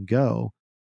we can go.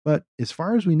 But as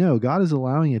far as we know, God is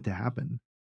allowing it to happen.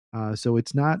 So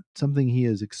it's not something he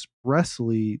has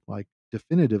expressly, like,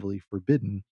 definitively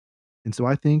forbidden. And so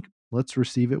I think let's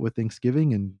receive it with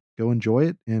thanksgiving and go enjoy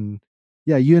it. And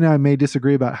yeah, you and I may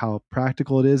disagree about how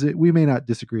practical it is. We may not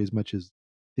disagree as much as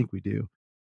I think we do.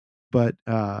 But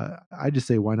I just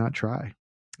say, why not try?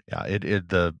 Yeah,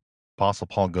 the Apostle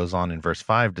Paul goes on in verse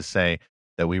 5 to say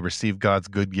that we receive God's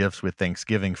good gifts with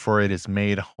thanksgiving, for it is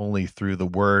made holy through the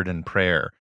word and prayer.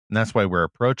 And that's why we're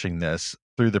approaching this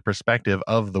through the perspective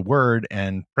of the word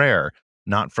and prayer,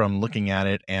 not from looking at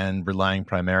it and relying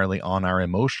primarily on our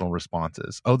emotional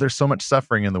responses. Oh, there's so much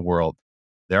suffering in the world.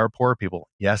 There are poor people.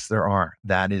 Yes, there are.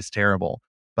 That is terrible.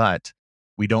 But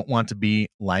we don't want to be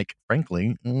like,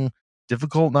 frankly,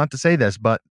 difficult not to say this,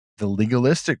 but the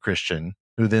legalistic Christian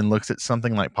who then looks at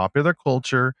something like popular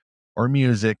culture or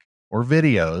music or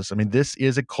videos. I mean, this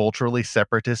is a culturally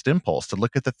separatist impulse to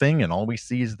look at the thing and all we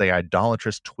see is the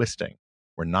idolatrous twisting.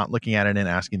 We're not looking at it and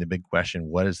asking the big question,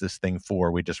 what is this thing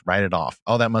for? We just write it off.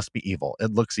 Oh, that must be evil.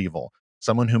 It looks evil.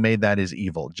 Someone who made that is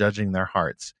evil, judging their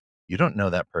hearts. You don't know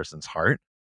that person's heart.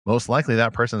 Most likely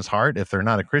that person's heart, if they're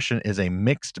not a Christian, is a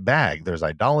mixed bag. There's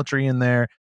idolatry in there.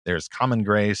 There's common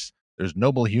grace. There's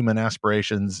noble human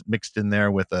aspirations mixed in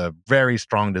there with a very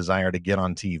strong desire to get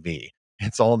on TV.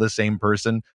 It's all the same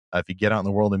person. If you get out in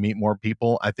the world and meet more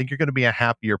people, I think you're going to be a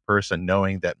happier person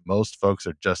knowing that most folks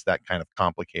are just that kind of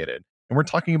complicated. And we're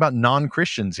talking about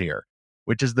non-Christians here,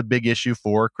 which is the big issue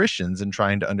for Christians in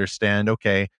trying to understand,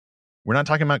 okay, We're not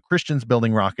talking about Christians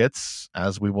building rockets,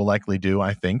 as we will likely do,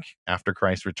 I think, after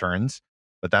Christ returns.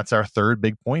 But that's our third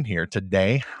big point here.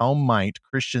 Today, how might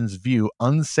Christians view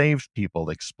unsaved people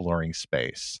exploring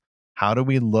space? How do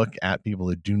we look at people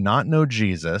who do not know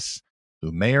Jesus,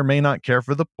 who may or may not care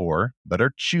for the poor, but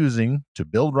are choosing to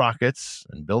build rockets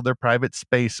and build their private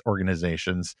space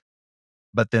organizations?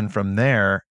 But then from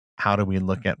there, how do we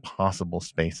look at possible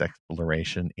space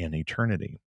exploration in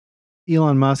eternity?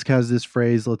 Elon Musk has this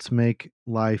phrase, let's make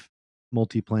life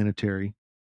multiplanetary.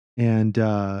 And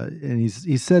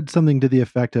he's said something to the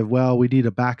effect of, well, we need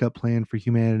a backup plan for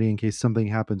humanity in case something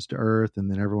happens to Earth, and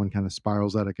then everyone kind of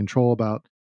spirals out of control about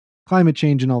climate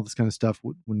change and all this kind of stuff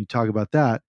when you talk about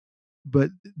that. But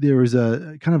there was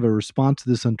a kind of a response to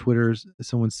this on Twitter.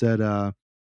 Someone said,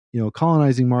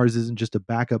 colonizing Mars isn't just a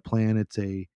backup plan; it's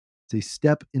a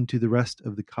step into the rest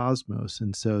of the cosmos.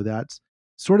 And so that's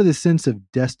sort of the sense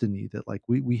of destiny that like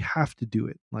we have to do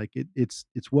it. Like it's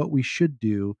what we should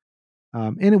do.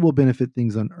 And it will benefit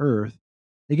things on Earth.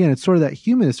 Again, it's sort of that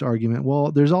humanist argument.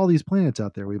 Well, there's all these planets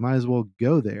out there. We might as well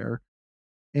go there.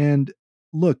 And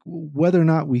look, whether or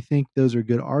not we think those are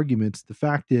good arguments, the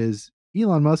fact is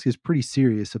Elon Musk is pretty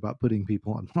serious about putting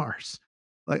people on Mars.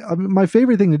 Like, I mean, my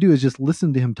favorite thing to do is just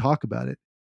listen to him talk about it,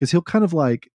 because he'll kind of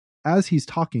like, as he's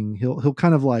talking, he'll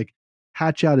kind of like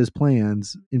hatch out his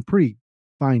plans in pretty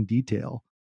fine detail.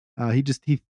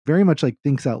 He very much like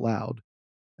thinks out loud.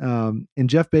 And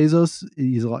Jeff Bezos,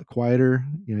 he's a lot quieter.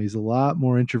 He's a lot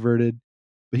more introverted,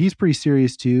 but he's pretty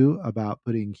serious too about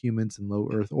putting humans in low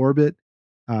Earth orbit.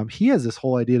 He has this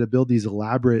whole idea to build these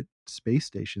elaborate space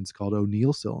stations called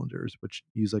O'Neill cylinders, which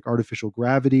use like artificial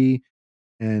gravity.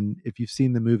 And if you've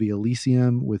seen the movie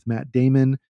Elysium with Matt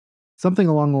Damon, something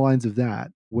along the lines of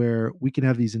that, where we can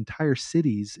have these entire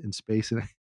cities in space. And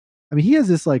I mean, he has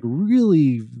this like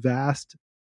really vast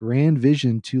grand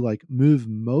vision to like move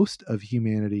most of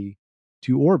humanity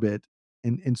to orbit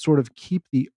and sort of keep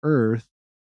the Earth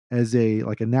as a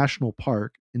national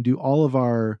park, and do all of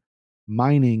our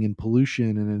mining and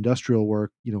pollution and industrial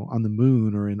work, on the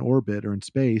moon or in orbit or in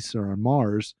space or on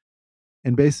Mars,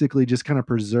 and basically just kind of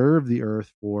preserve the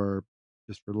Earth for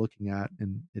looking at,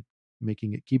 and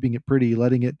keeping it pretty,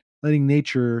 letting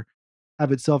nature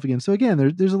have itself again. So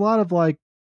again, there's a lot of like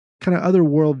kind of other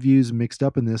worldviews mixed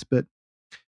up in this, but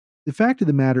the fact of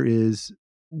the matter is,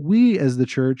 we as the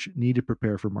church need to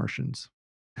prepare for Martians.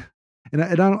 And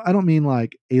I don't mean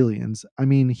like aliens. I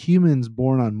mean humans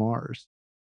born on Mars.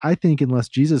 I think unless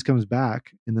Jesus comes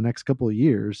back in the next couple of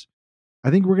years,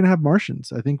 I think we're going to have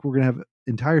Martians. I think we're going to have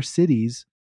entire cities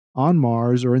on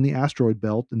Mars or in the asteroid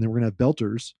belt, and then we're going to have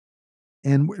belters,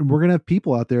 and we're going to have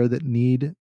people out there that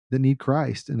need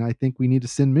Christ. And I think we need to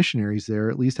send missionaries there,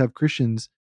 at least have Christians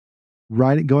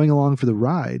going along for the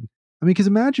ride. I mean, because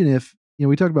imagine if,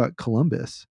 we talk about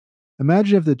Columbus.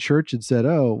 Imagine if the church had said,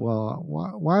 "Oh,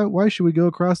 well, why should we go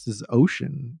across this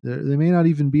ocean? There may not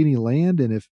even be any land,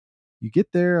 and if you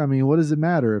get there, I mean, what does it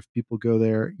matter if people go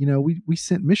there?" We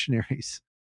sent missionaries,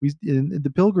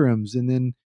 the Pilgrims, and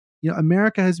then,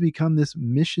 America has become this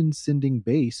mission sending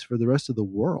base for the rest of the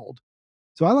world.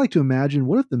 So I like to imagine,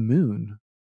 what if the moon,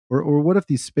 or what if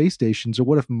these space stations, or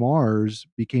what if Mars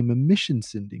became a mission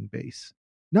sending base,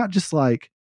 not just like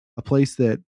a place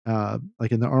that,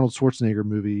 like in the Arnold Schwarzenegger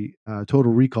movie,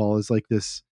 Total Recall, is like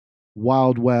this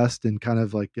Wild West and kind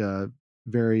of like a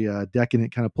very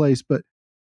decadent kind of place. But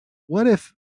what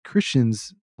if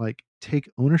Christians like take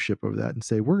ownership over that and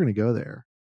say, we're going to go there.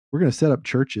 We're going to set up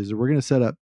churches, or we're going to set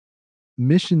up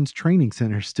missions training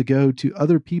centers to go to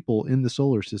other people in the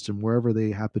solar system, wherever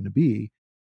they happen to be.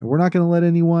 And we're not going to let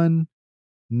anyone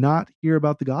not hear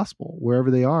about the gospel wherever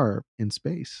they are in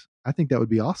space. I think that would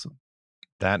be awesome.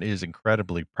 That is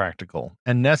incredibly practical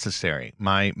and necessary.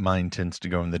 My mind tends to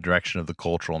go in the direction of the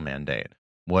cultural mandate.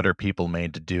 What are people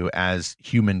made to do as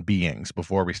human beings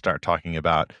before we start talking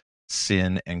about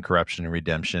sin and corruption and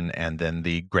redemption, and then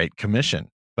the Great Commission?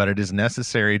 But it is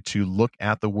necessary to look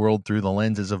at the world through the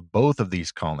lenses of both of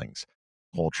these callings.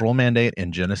 Cultural mandate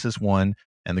in Genesis 1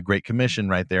 and the Great Commission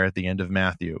right there at the end of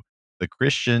Matthew. The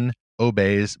Christian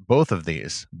obeys both of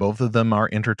these. Both of them are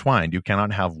intertwined. You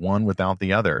cannot have one without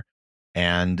the other.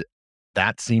 And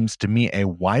that seems to me a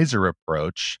wiser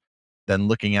approach than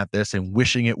looking at this and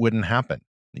wishing it wouldn't happen.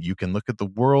 You can look at the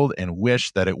world and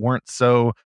wish that it weren't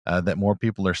so, that more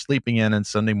people are sleeping in on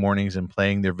Sunday mornings and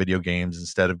playing their video games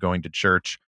instead of going to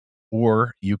church.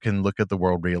 Or you can look at the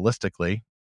world realistically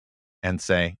and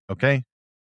say, okay,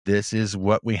 this is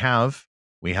what we have.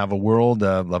 We have a world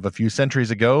of a few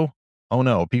centuries ago. Oh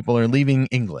no, people are leaving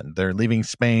England. They're leaving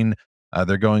Spain.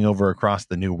 They're going over across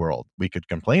the New World. We could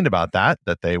complain about that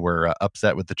they were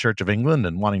upset with the Church of England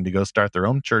and wanting to go start their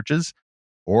own churches,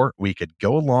 or we could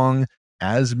go along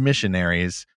as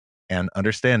missionaries and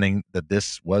understanding that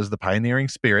this was the pioneering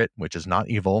spirit, which is not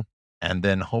evil, and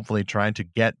then hopefully trying to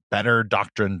get better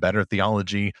doctrine, better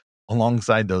theology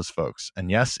alongside those folks. And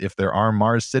yes, if there are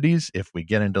Mars cities, if we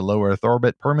get into low Earth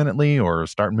orbit permanently or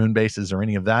start moon bases or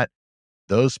any of that,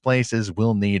 those places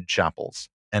will need chapels.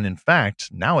 And in fact,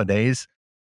 nowadays,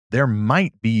 there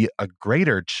might be a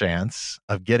greater chance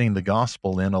of getting the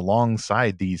gospel in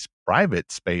alongside these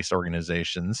private space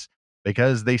organizations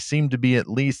because they seem to be at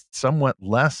least somewhat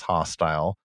less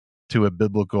hostile to a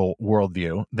biblical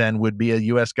worldview than would be a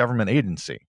U.S. government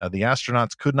agency. The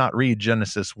astronauts could not read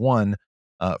Genesis 1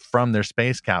 from their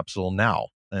space capsule now.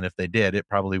 And if they did, it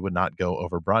probably would not go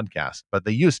over broadcast, but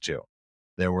they used to.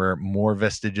 There were more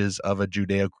vestiges of a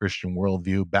Judeo-Christian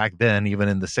worldview back then, even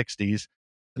in the 60s,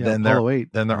 than there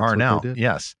are now.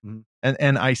 Yes. Mm-hmm.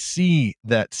 And I see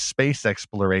that space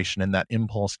exploration and that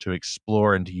impulse to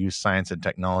explore and to use science and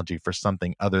technology for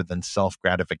something other than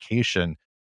self-gratification,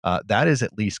 that is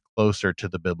at least closer to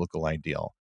the biblical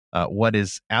ideal. What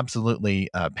is absolutely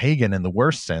pagan in the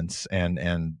worst sense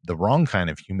and the wrong kind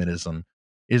of humanism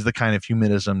is the kind of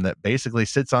humanism that basically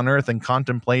sits on Earth and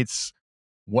contemplates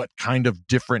what kind of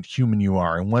different human you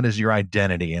are and what is your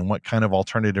identity and what kind of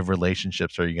alternative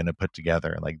relationships are you going to put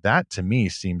together. Like that to me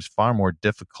seems far more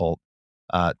difficult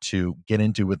to get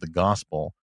into with the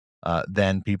gospel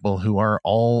than people who are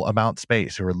all about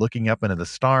space, who are looking up into the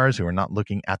stars, who are not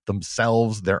looking at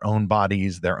themselves, their own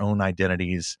bodies, their own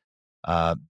identities,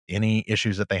 any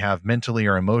issues that they have mentally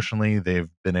or emotionally they've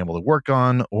been able to work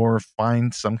on or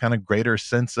find some kind of greater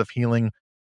sense of healing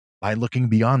by looking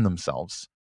beyond themselves.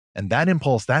 And that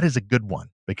impulse, that is a good one,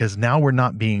 because now we're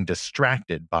not being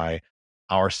distracted by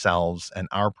ourselves and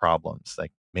our problems.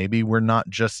 Like maybe we're not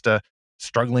just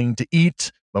struggling to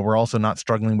eat, but we're also not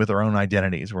struggling with our own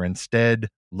identities. We're instead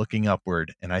looking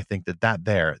upward. And I think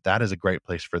that is a great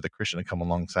place for the Christian to come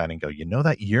alongside and go, you know,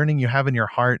 that yearning you have in your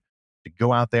heart to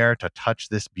go out there, to touch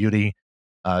this beauty,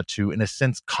 to, in a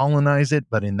sense, colonize it,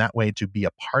 but in that way to be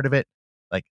a part of it.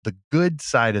 Like the good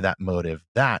side of that motive,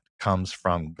 that comes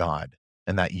from God.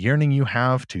 And that yearning you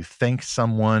have to thank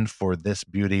someone for this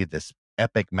beauty, this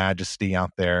epic majesty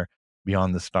out there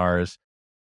beyond the stars,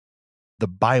 the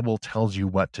Bible tells you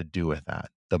what to do with that.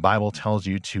 The Bible tells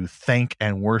you to thank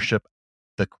and worship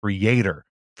the Creator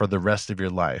for the rest of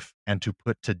your life and to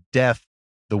put to death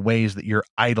the ways that your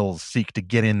idols seek to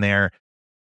get in there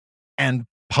and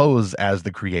pose as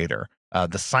the Creator.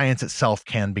 The science itself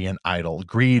can be an idol.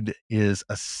 Greed is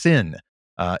a sin.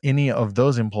 Any of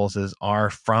those impulses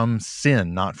are from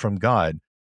sin, not from God.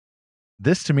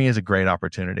 This to me is a great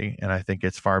opportunity. And I think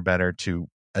it's far better to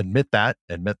admit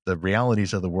the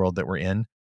realities of the world that we're in.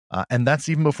 And that's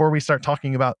even before we start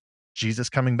talking about Jesus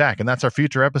coming back. And that's our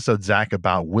future episode, Zach,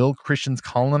 about will Christians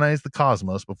colonize the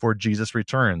cosmos before Jesus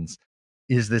returns?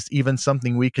 Is this even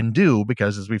something we can do?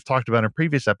 Because as we've talked about in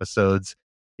previous episodes,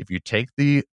 if you take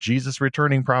the Jesus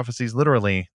returning prophecies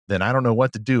literally, then I don't know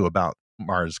what to do about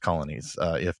Mars colonies.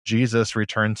 If Jesus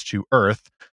returns to Earth,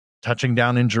 touching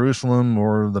down in Jerusalem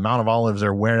or the Mount of Olives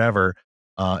or wherever,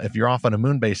 if you're off on a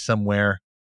moon base somewhere,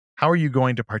 how are you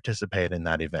going to participate in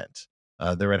that event?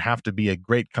 There would have to be a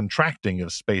great contracting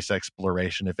of space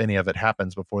exploration if any of it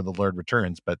happens before the Lord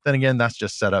returns. But then again, that's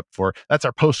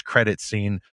our post-credit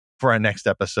scene for our next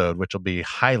episode, which will be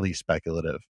highly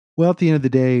speculative. Well, at the end of the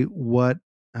day, what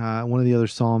one of the other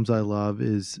Psalms I love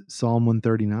is Psalm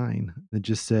 139. It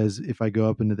just says, if I go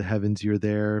up into the heavens, you're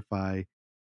there.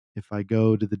 If I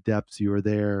go to the depths, you are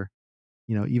there.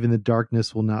 You know, even the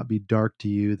darkness will not be dark to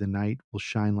you. The night will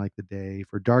shine like the day,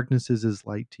 for darkness is as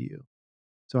light to you.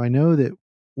 So I know that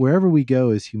wherever we go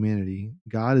as humanity,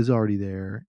 God is already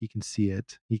there. He can see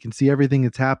it. He can see everything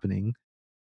that's happening.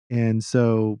 And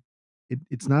so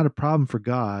it's not a problem for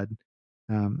God.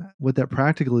 What that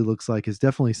practically looks like is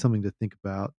definitely something to think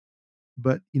about.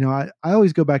 But, you know, I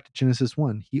always go back to Genesis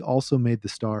 1. He also made the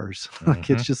stars. Like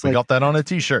it's just we got that on a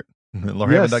t-shirt.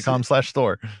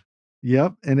 Lorehaven.com/store.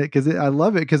 Yep. And I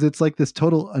love it because it's like this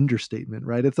total understatement,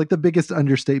 right? It's like the biggest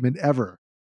understatement ever.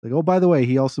 Like, oh, by the way,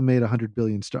 he also made 100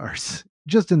 billion stars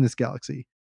just in this galaxy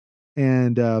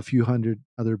and a few hundred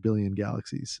other billion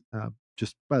galaxies.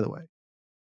 Just by the way,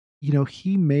 you know,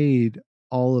 he made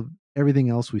all of everything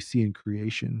else we see in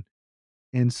creation.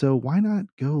 And so why not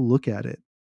go look at it?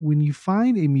 When you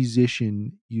find a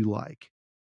musician you like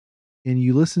and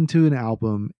you listen to an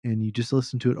album and you just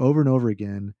listen to it over and over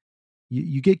again,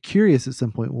 you get curious at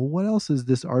some point. Well, what else has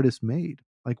this artist made?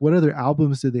 Like, what other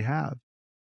albums do they have?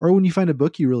 Or when you find a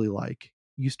book you really like,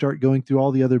 you start going through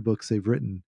all the other books they've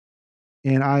written.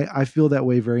 And I feel that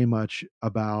way very much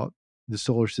about the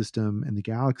solar system and the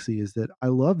galaxy, is that I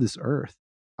love this Earth.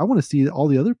 I want to see all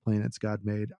the other planets God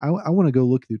made. I want to go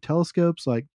look through telescopes.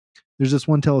 Like there's this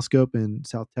one telescope in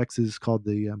South Texas called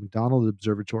the McDonald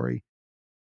Observatory.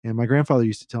 And my grandfather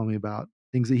used to tell me about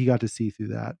things that he got to see through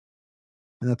that.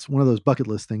 And that's one of those bucket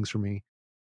list things for me.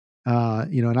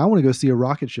 And I want to go see a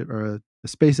rocket ship or a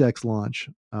SpaceX launch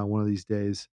one of these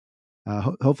days.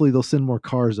 Hopefully they'll send more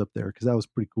cars up there, because that was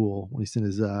pretty cool when he sent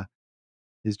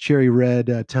his cherry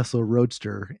red Tesla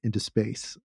Roadster into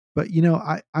space. But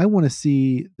I want to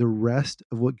see the rest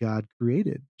of what God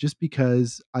created, just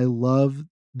because I love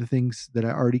the things that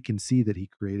I already can see that He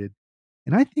created,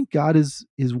 and I think God is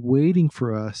waiting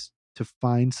for us to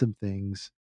find some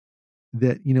things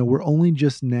that we're only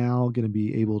just now going to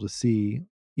be able to see.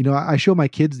 I show my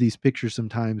kids these pictures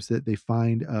sometimes that they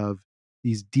find of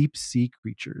these deep sea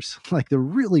creatures, like the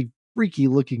really freaky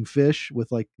looking fish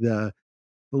with like the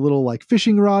little like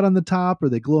fishing rod on the top, or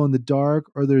they glow in the dark,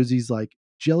 or there's these like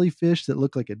jellyfish that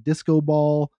look like a disco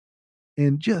ball,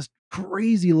 and just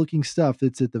crazy looking stuff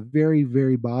that's at the very,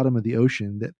 very bottom of the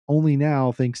ocean that only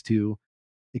now, thanks to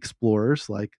explorers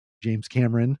like James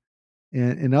Cameron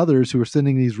and others who are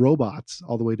sending these robots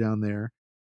all the way down there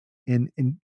and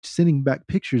sending back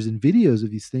pictures and videos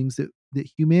of these things that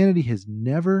humanity has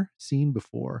never seen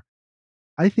before.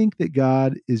 I think that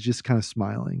God is just kind of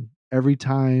smiling every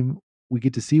time we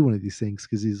get to see one of these things,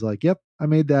 because He's like, yep, I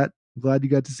made that. I'm glad you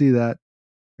got to see that.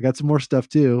 I got some more stuff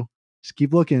too. Just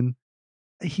keep looking.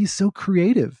 He's so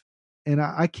creative. And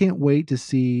I can't wait to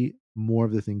see more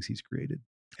of the things He's created.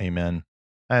 Amen.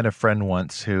 I had a friend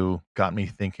once who got me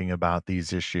thinking about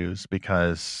these issues,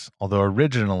 because although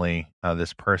originally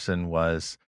this person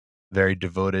was very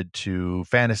devoted to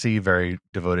fantasy, very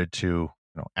devoted to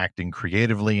acting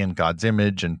creatively in God's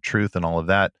image and truth and all of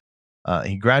that,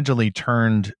 he gradually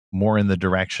turned more in the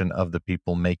direction of the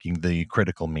people making the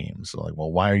critical memes. So like,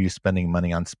 well, why are you spending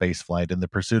money on space flight in the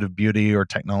pursuit of beauty or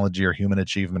technology or human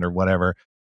achievement or whatever,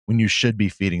 when you should be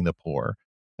feeding the poor?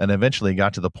 And eventually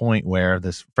got to the point where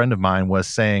this friend of mine was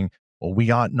saying, well, we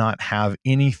ought not have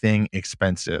anything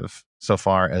expensive so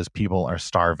far as people are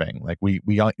starving. Like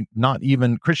we ought not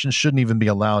even, Christians shouldn't even be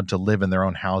allowed to live in their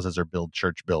own houses or build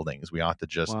church buildings. We ought to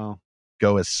just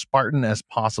go as Spartan as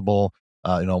possible,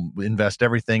 invest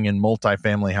everything in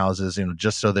multifamily houses,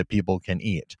 just so that people can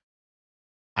eat.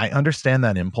 I understand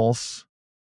that impulse,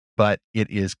 but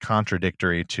it is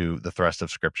contradictory to the thrust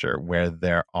of Scripture, where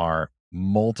there are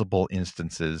multiple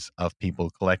instances of people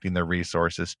collecting their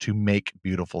resources to make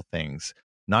beautiful things,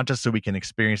 not just so we can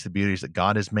experience the beauties that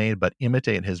God has made, but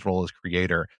imitate His role as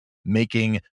creator,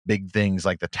 making big things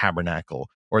like the tabernacle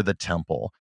or the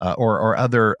temple or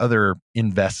other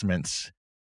investments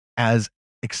as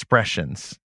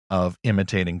expressions of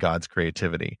imitating God's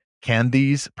creativity. Can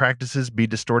these practices be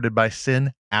distorted by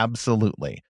sin?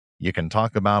 Absolutely. You can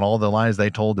talk about all the lies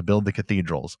they told to build the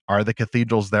cathedrals. Are the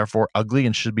cathedrals therefore ugly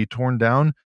and should be torn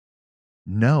down?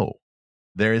 No.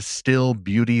 There is still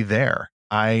beauty there.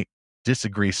 I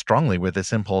disagree strongly with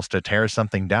this impulse to tear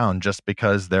something down just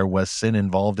because there was sin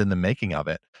involved in the making of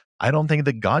it. I don't think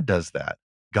that God does that.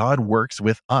 God works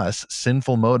with us,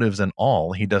 sinful motives and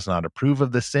all. He does not approve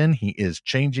of the sin. He is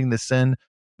changing the sin,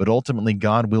 but ultimately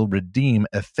God will redeem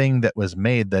a thing that was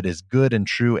made that is good and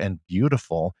true and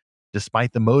beautiful,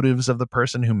 despite the motives of the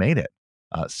person who made it.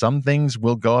 Some things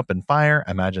will go up in fire.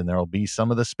 I imagine there will be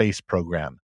some of the space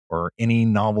program or any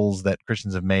novels that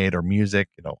Christians have made or music.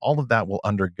 All of that will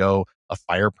undergo a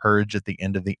fire purge at the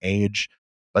end of the age,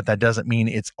 but that doesn't mean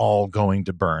it's all going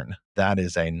to burn. That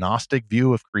is a Gnostic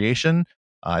view of creation.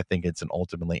 I think it's an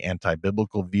ultimately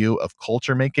anti-biblical view of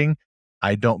culture making.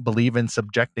 I don't believe in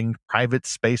subjecting private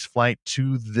space flight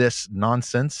to this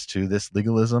nonsense, to this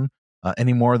legalism,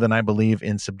 any more than I believe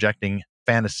in subjecting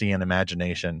fantasy and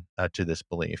imagination to this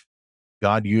belief.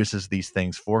 God uses these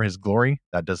things for His glory.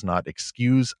 That does not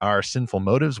excuse our sinful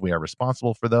motives. We are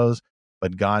responsible for those,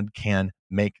 but God can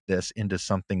make this into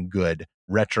something good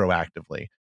retroactively.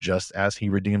 Just as He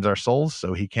redeems our souls,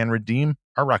 so He can redeem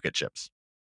our rocket ships.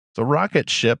 So rocket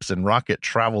ships and rocket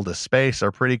travel to space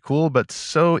are pretty cool, but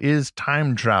so is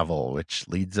time travel, which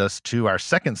leads us to our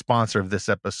second sponsor of this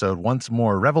episode, once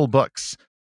more, Revel Books,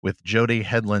 with Jody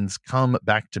Headland's Come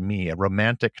Back to Me, a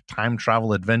romantic time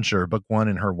travel adventure, book one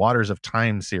in her Waters of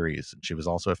Time series. She was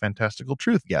also a Fantastical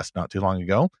Truth guest not too long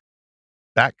ago.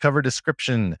 Back cover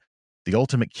description: the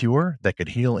ultimate cure that could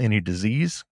heal any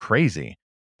disease? Crazy.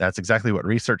 That's exactly what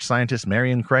research scientist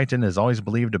Marion Crichton has always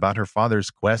believed about her father's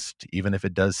quest, even if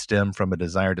it does stem from a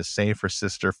desire to save her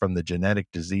sister from the genetic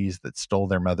disease that stole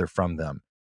their mother from them.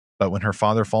 But when her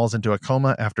father falls into a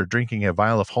coma after drinking a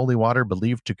vial of holy water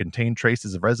believed to contain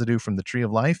traces of residue from the Tree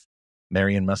of Life,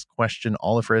 Marion must question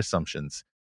all of her assumptions.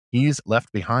 He's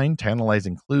left behind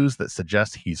tantalizing clues that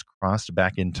suggest he's crossed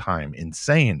back in time.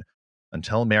 Insane.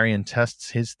 Until Marion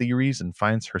tests his theories and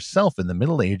finds herself in the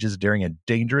Middle Ages during a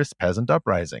dangerous peasant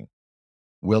uprising.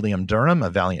 William Durham,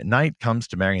 a valiant knight, comes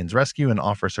to Marion's rescue and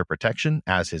offers her protection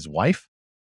as his wife.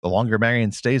 The longer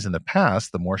Marion stays in the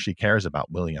past, the more she cares about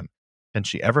William. Can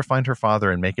she ever find her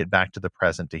father and make it back to the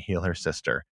present to heal her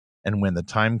sister? And when the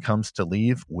time comes to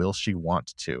leave, will she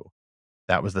want to?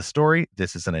 That was the story.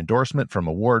 This is an endorsement from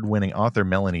award-winning author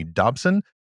Melanie Dobson.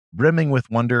 Brimming with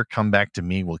wonder, Come Back to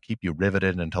Me will keep you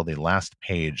riveted until the last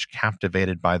page,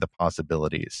 captivated by the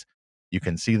possibilities. You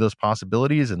can see those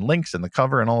possibilities and links in the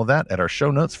cover and all of that at our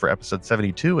show notes for episode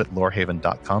 72 at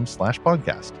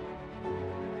lorehaven.com/podcast.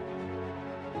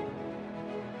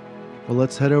 Well,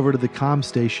 let's head over to the comm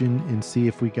station and see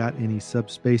if we got any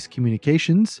subspace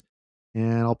communications.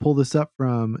 And I'll pull this up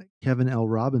from Kevin L.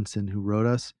 Robinson, who wrote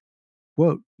us,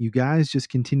 quote, "You guys just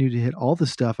continue to hit all the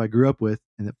stuff I grew up with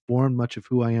and that formed much of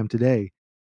who I am today.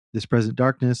 This Present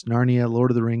Darkness, Narnia,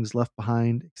 Lord of the Rings, Left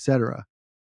Behind, etc.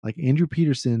 Like Andrew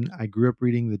Peterson, I grew up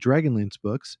reading the Dragonlance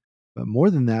books, but more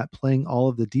than that, playing all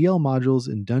of the DL modules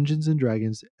in Dungeons &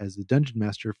 Dragons as the Dungeon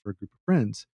Master for a group of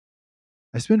friends.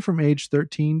 I spent from age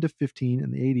 13 to 15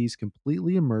 in the 80s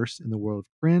completely immersed in the world of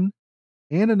Krynn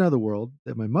and another world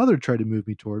that my mother tried to move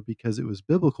me toward because it was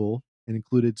biblical and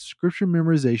included scripture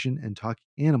memorization and talking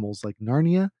animals like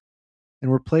Narnia, and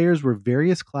where players were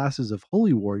various classes of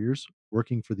holy warriors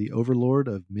working for the overlord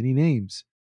of many names.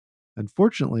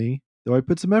 Unfortunately, though I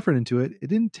put some effort into it, it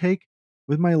didn't take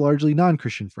with my largely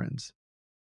non-Christian friends.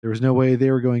 There was no way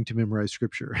they were going to memorize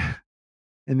scripture.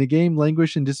 And the game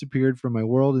languished and disappeared from my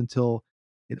world until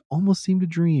it almost seemed a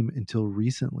dream until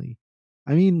recently.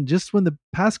 I mean, just when the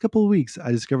past couple of weeks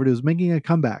I discovered it was making a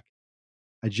comeback.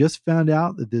 I just found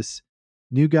out that this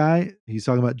new guy, he's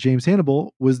talking about James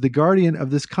Hannibal, was the guardian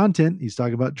of this content. He's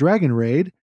talking about Dragon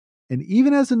Raid, and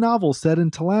even has a novel set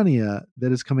in Talania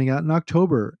that is coming out in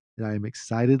October that I am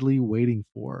excitedly waiting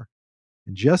for.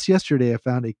 And just yesterday, I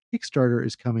found a Kickstarter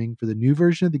is coming for the new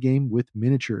version of the game with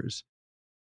miniatures.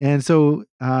 And so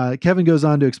Kevin goes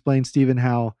on to explain, Stephen,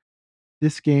 how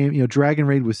this game, Dragon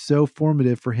Raid was so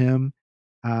formative for him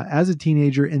as a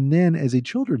teenager and then as a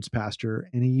children's pastor,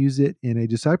 and he used it in a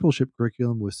discipleship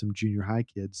curriculum with some junior high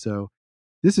kids. So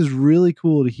this is really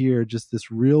cool to hear just this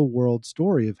real world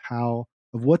story of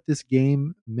what this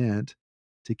game meant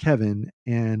to Kevin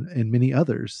and many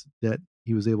others that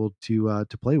he was able to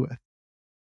play with.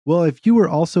 Well, if you were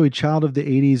also a child of the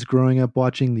 80s growing up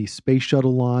watching the space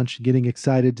shuttle launch, getting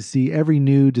excited to see every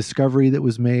new discovery that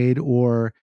was made,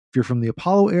 or if you're from the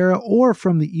Apollo era or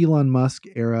from the Elon Musk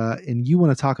era and you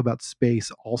want to talk about space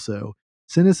also,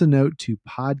 send us a note to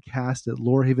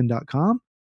podcast@lorehaven.com.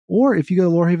 Or if you go to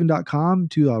lorehaven.com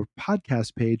to our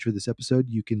podcast page for this episode,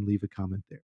 you can leave a comment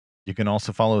there. You can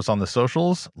also follow us on the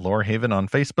socials, Lorehaven on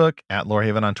Facebook,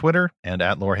 @Lorehaven on Twitter, and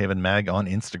 @LorehavenMag on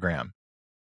Instagram.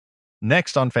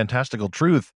 Next on Fantastical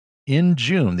Truth, in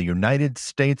June, the United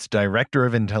States Director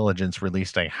of Intelligence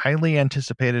released a highly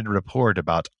anticipated report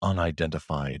about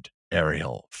unidentified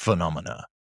aerial phenomena.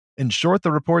 In short,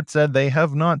 the report said they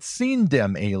have not seen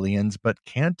them aliens, but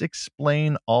can't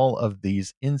explain all of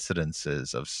these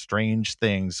incidences of strange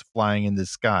things flying in the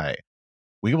sky.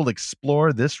 We will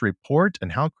explore this report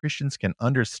and how Christians can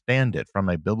understand it from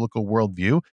a biblical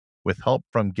worldview with help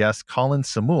from guest Colin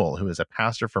Samuel, who is a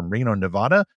pastor from Reno,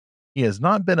 Nevada. He has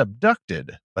not been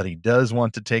abducted, but he does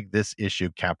want to take this issue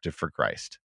captive for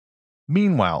Christ.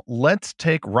 Meanwhile, let's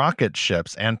take rocket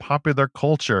ships and popular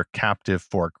culture captive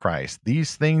for Christ.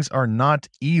 These things are not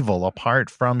evil apart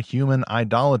from human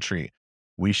idolatry.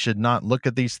 We should not look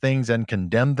at these things and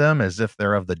condemn them as if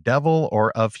they're of the devil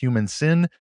or of human sin.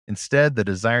 Instead, the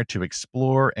desire to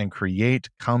explore and create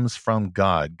comes from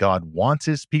God. God wants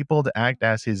his people to act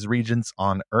as his regents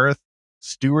on earth,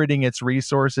 stewarding its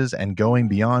resources and going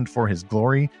beyond for his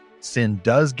glory. Sin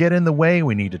does get in the way.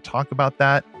 We need to talk about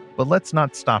that, but let's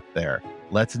not stop there.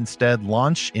 Let's instead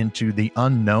launch into the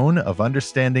unknown of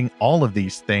understanding all of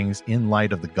these things in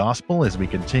light of the gospel as we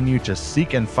continue to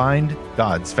seek and find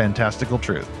God's fantastical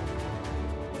truth.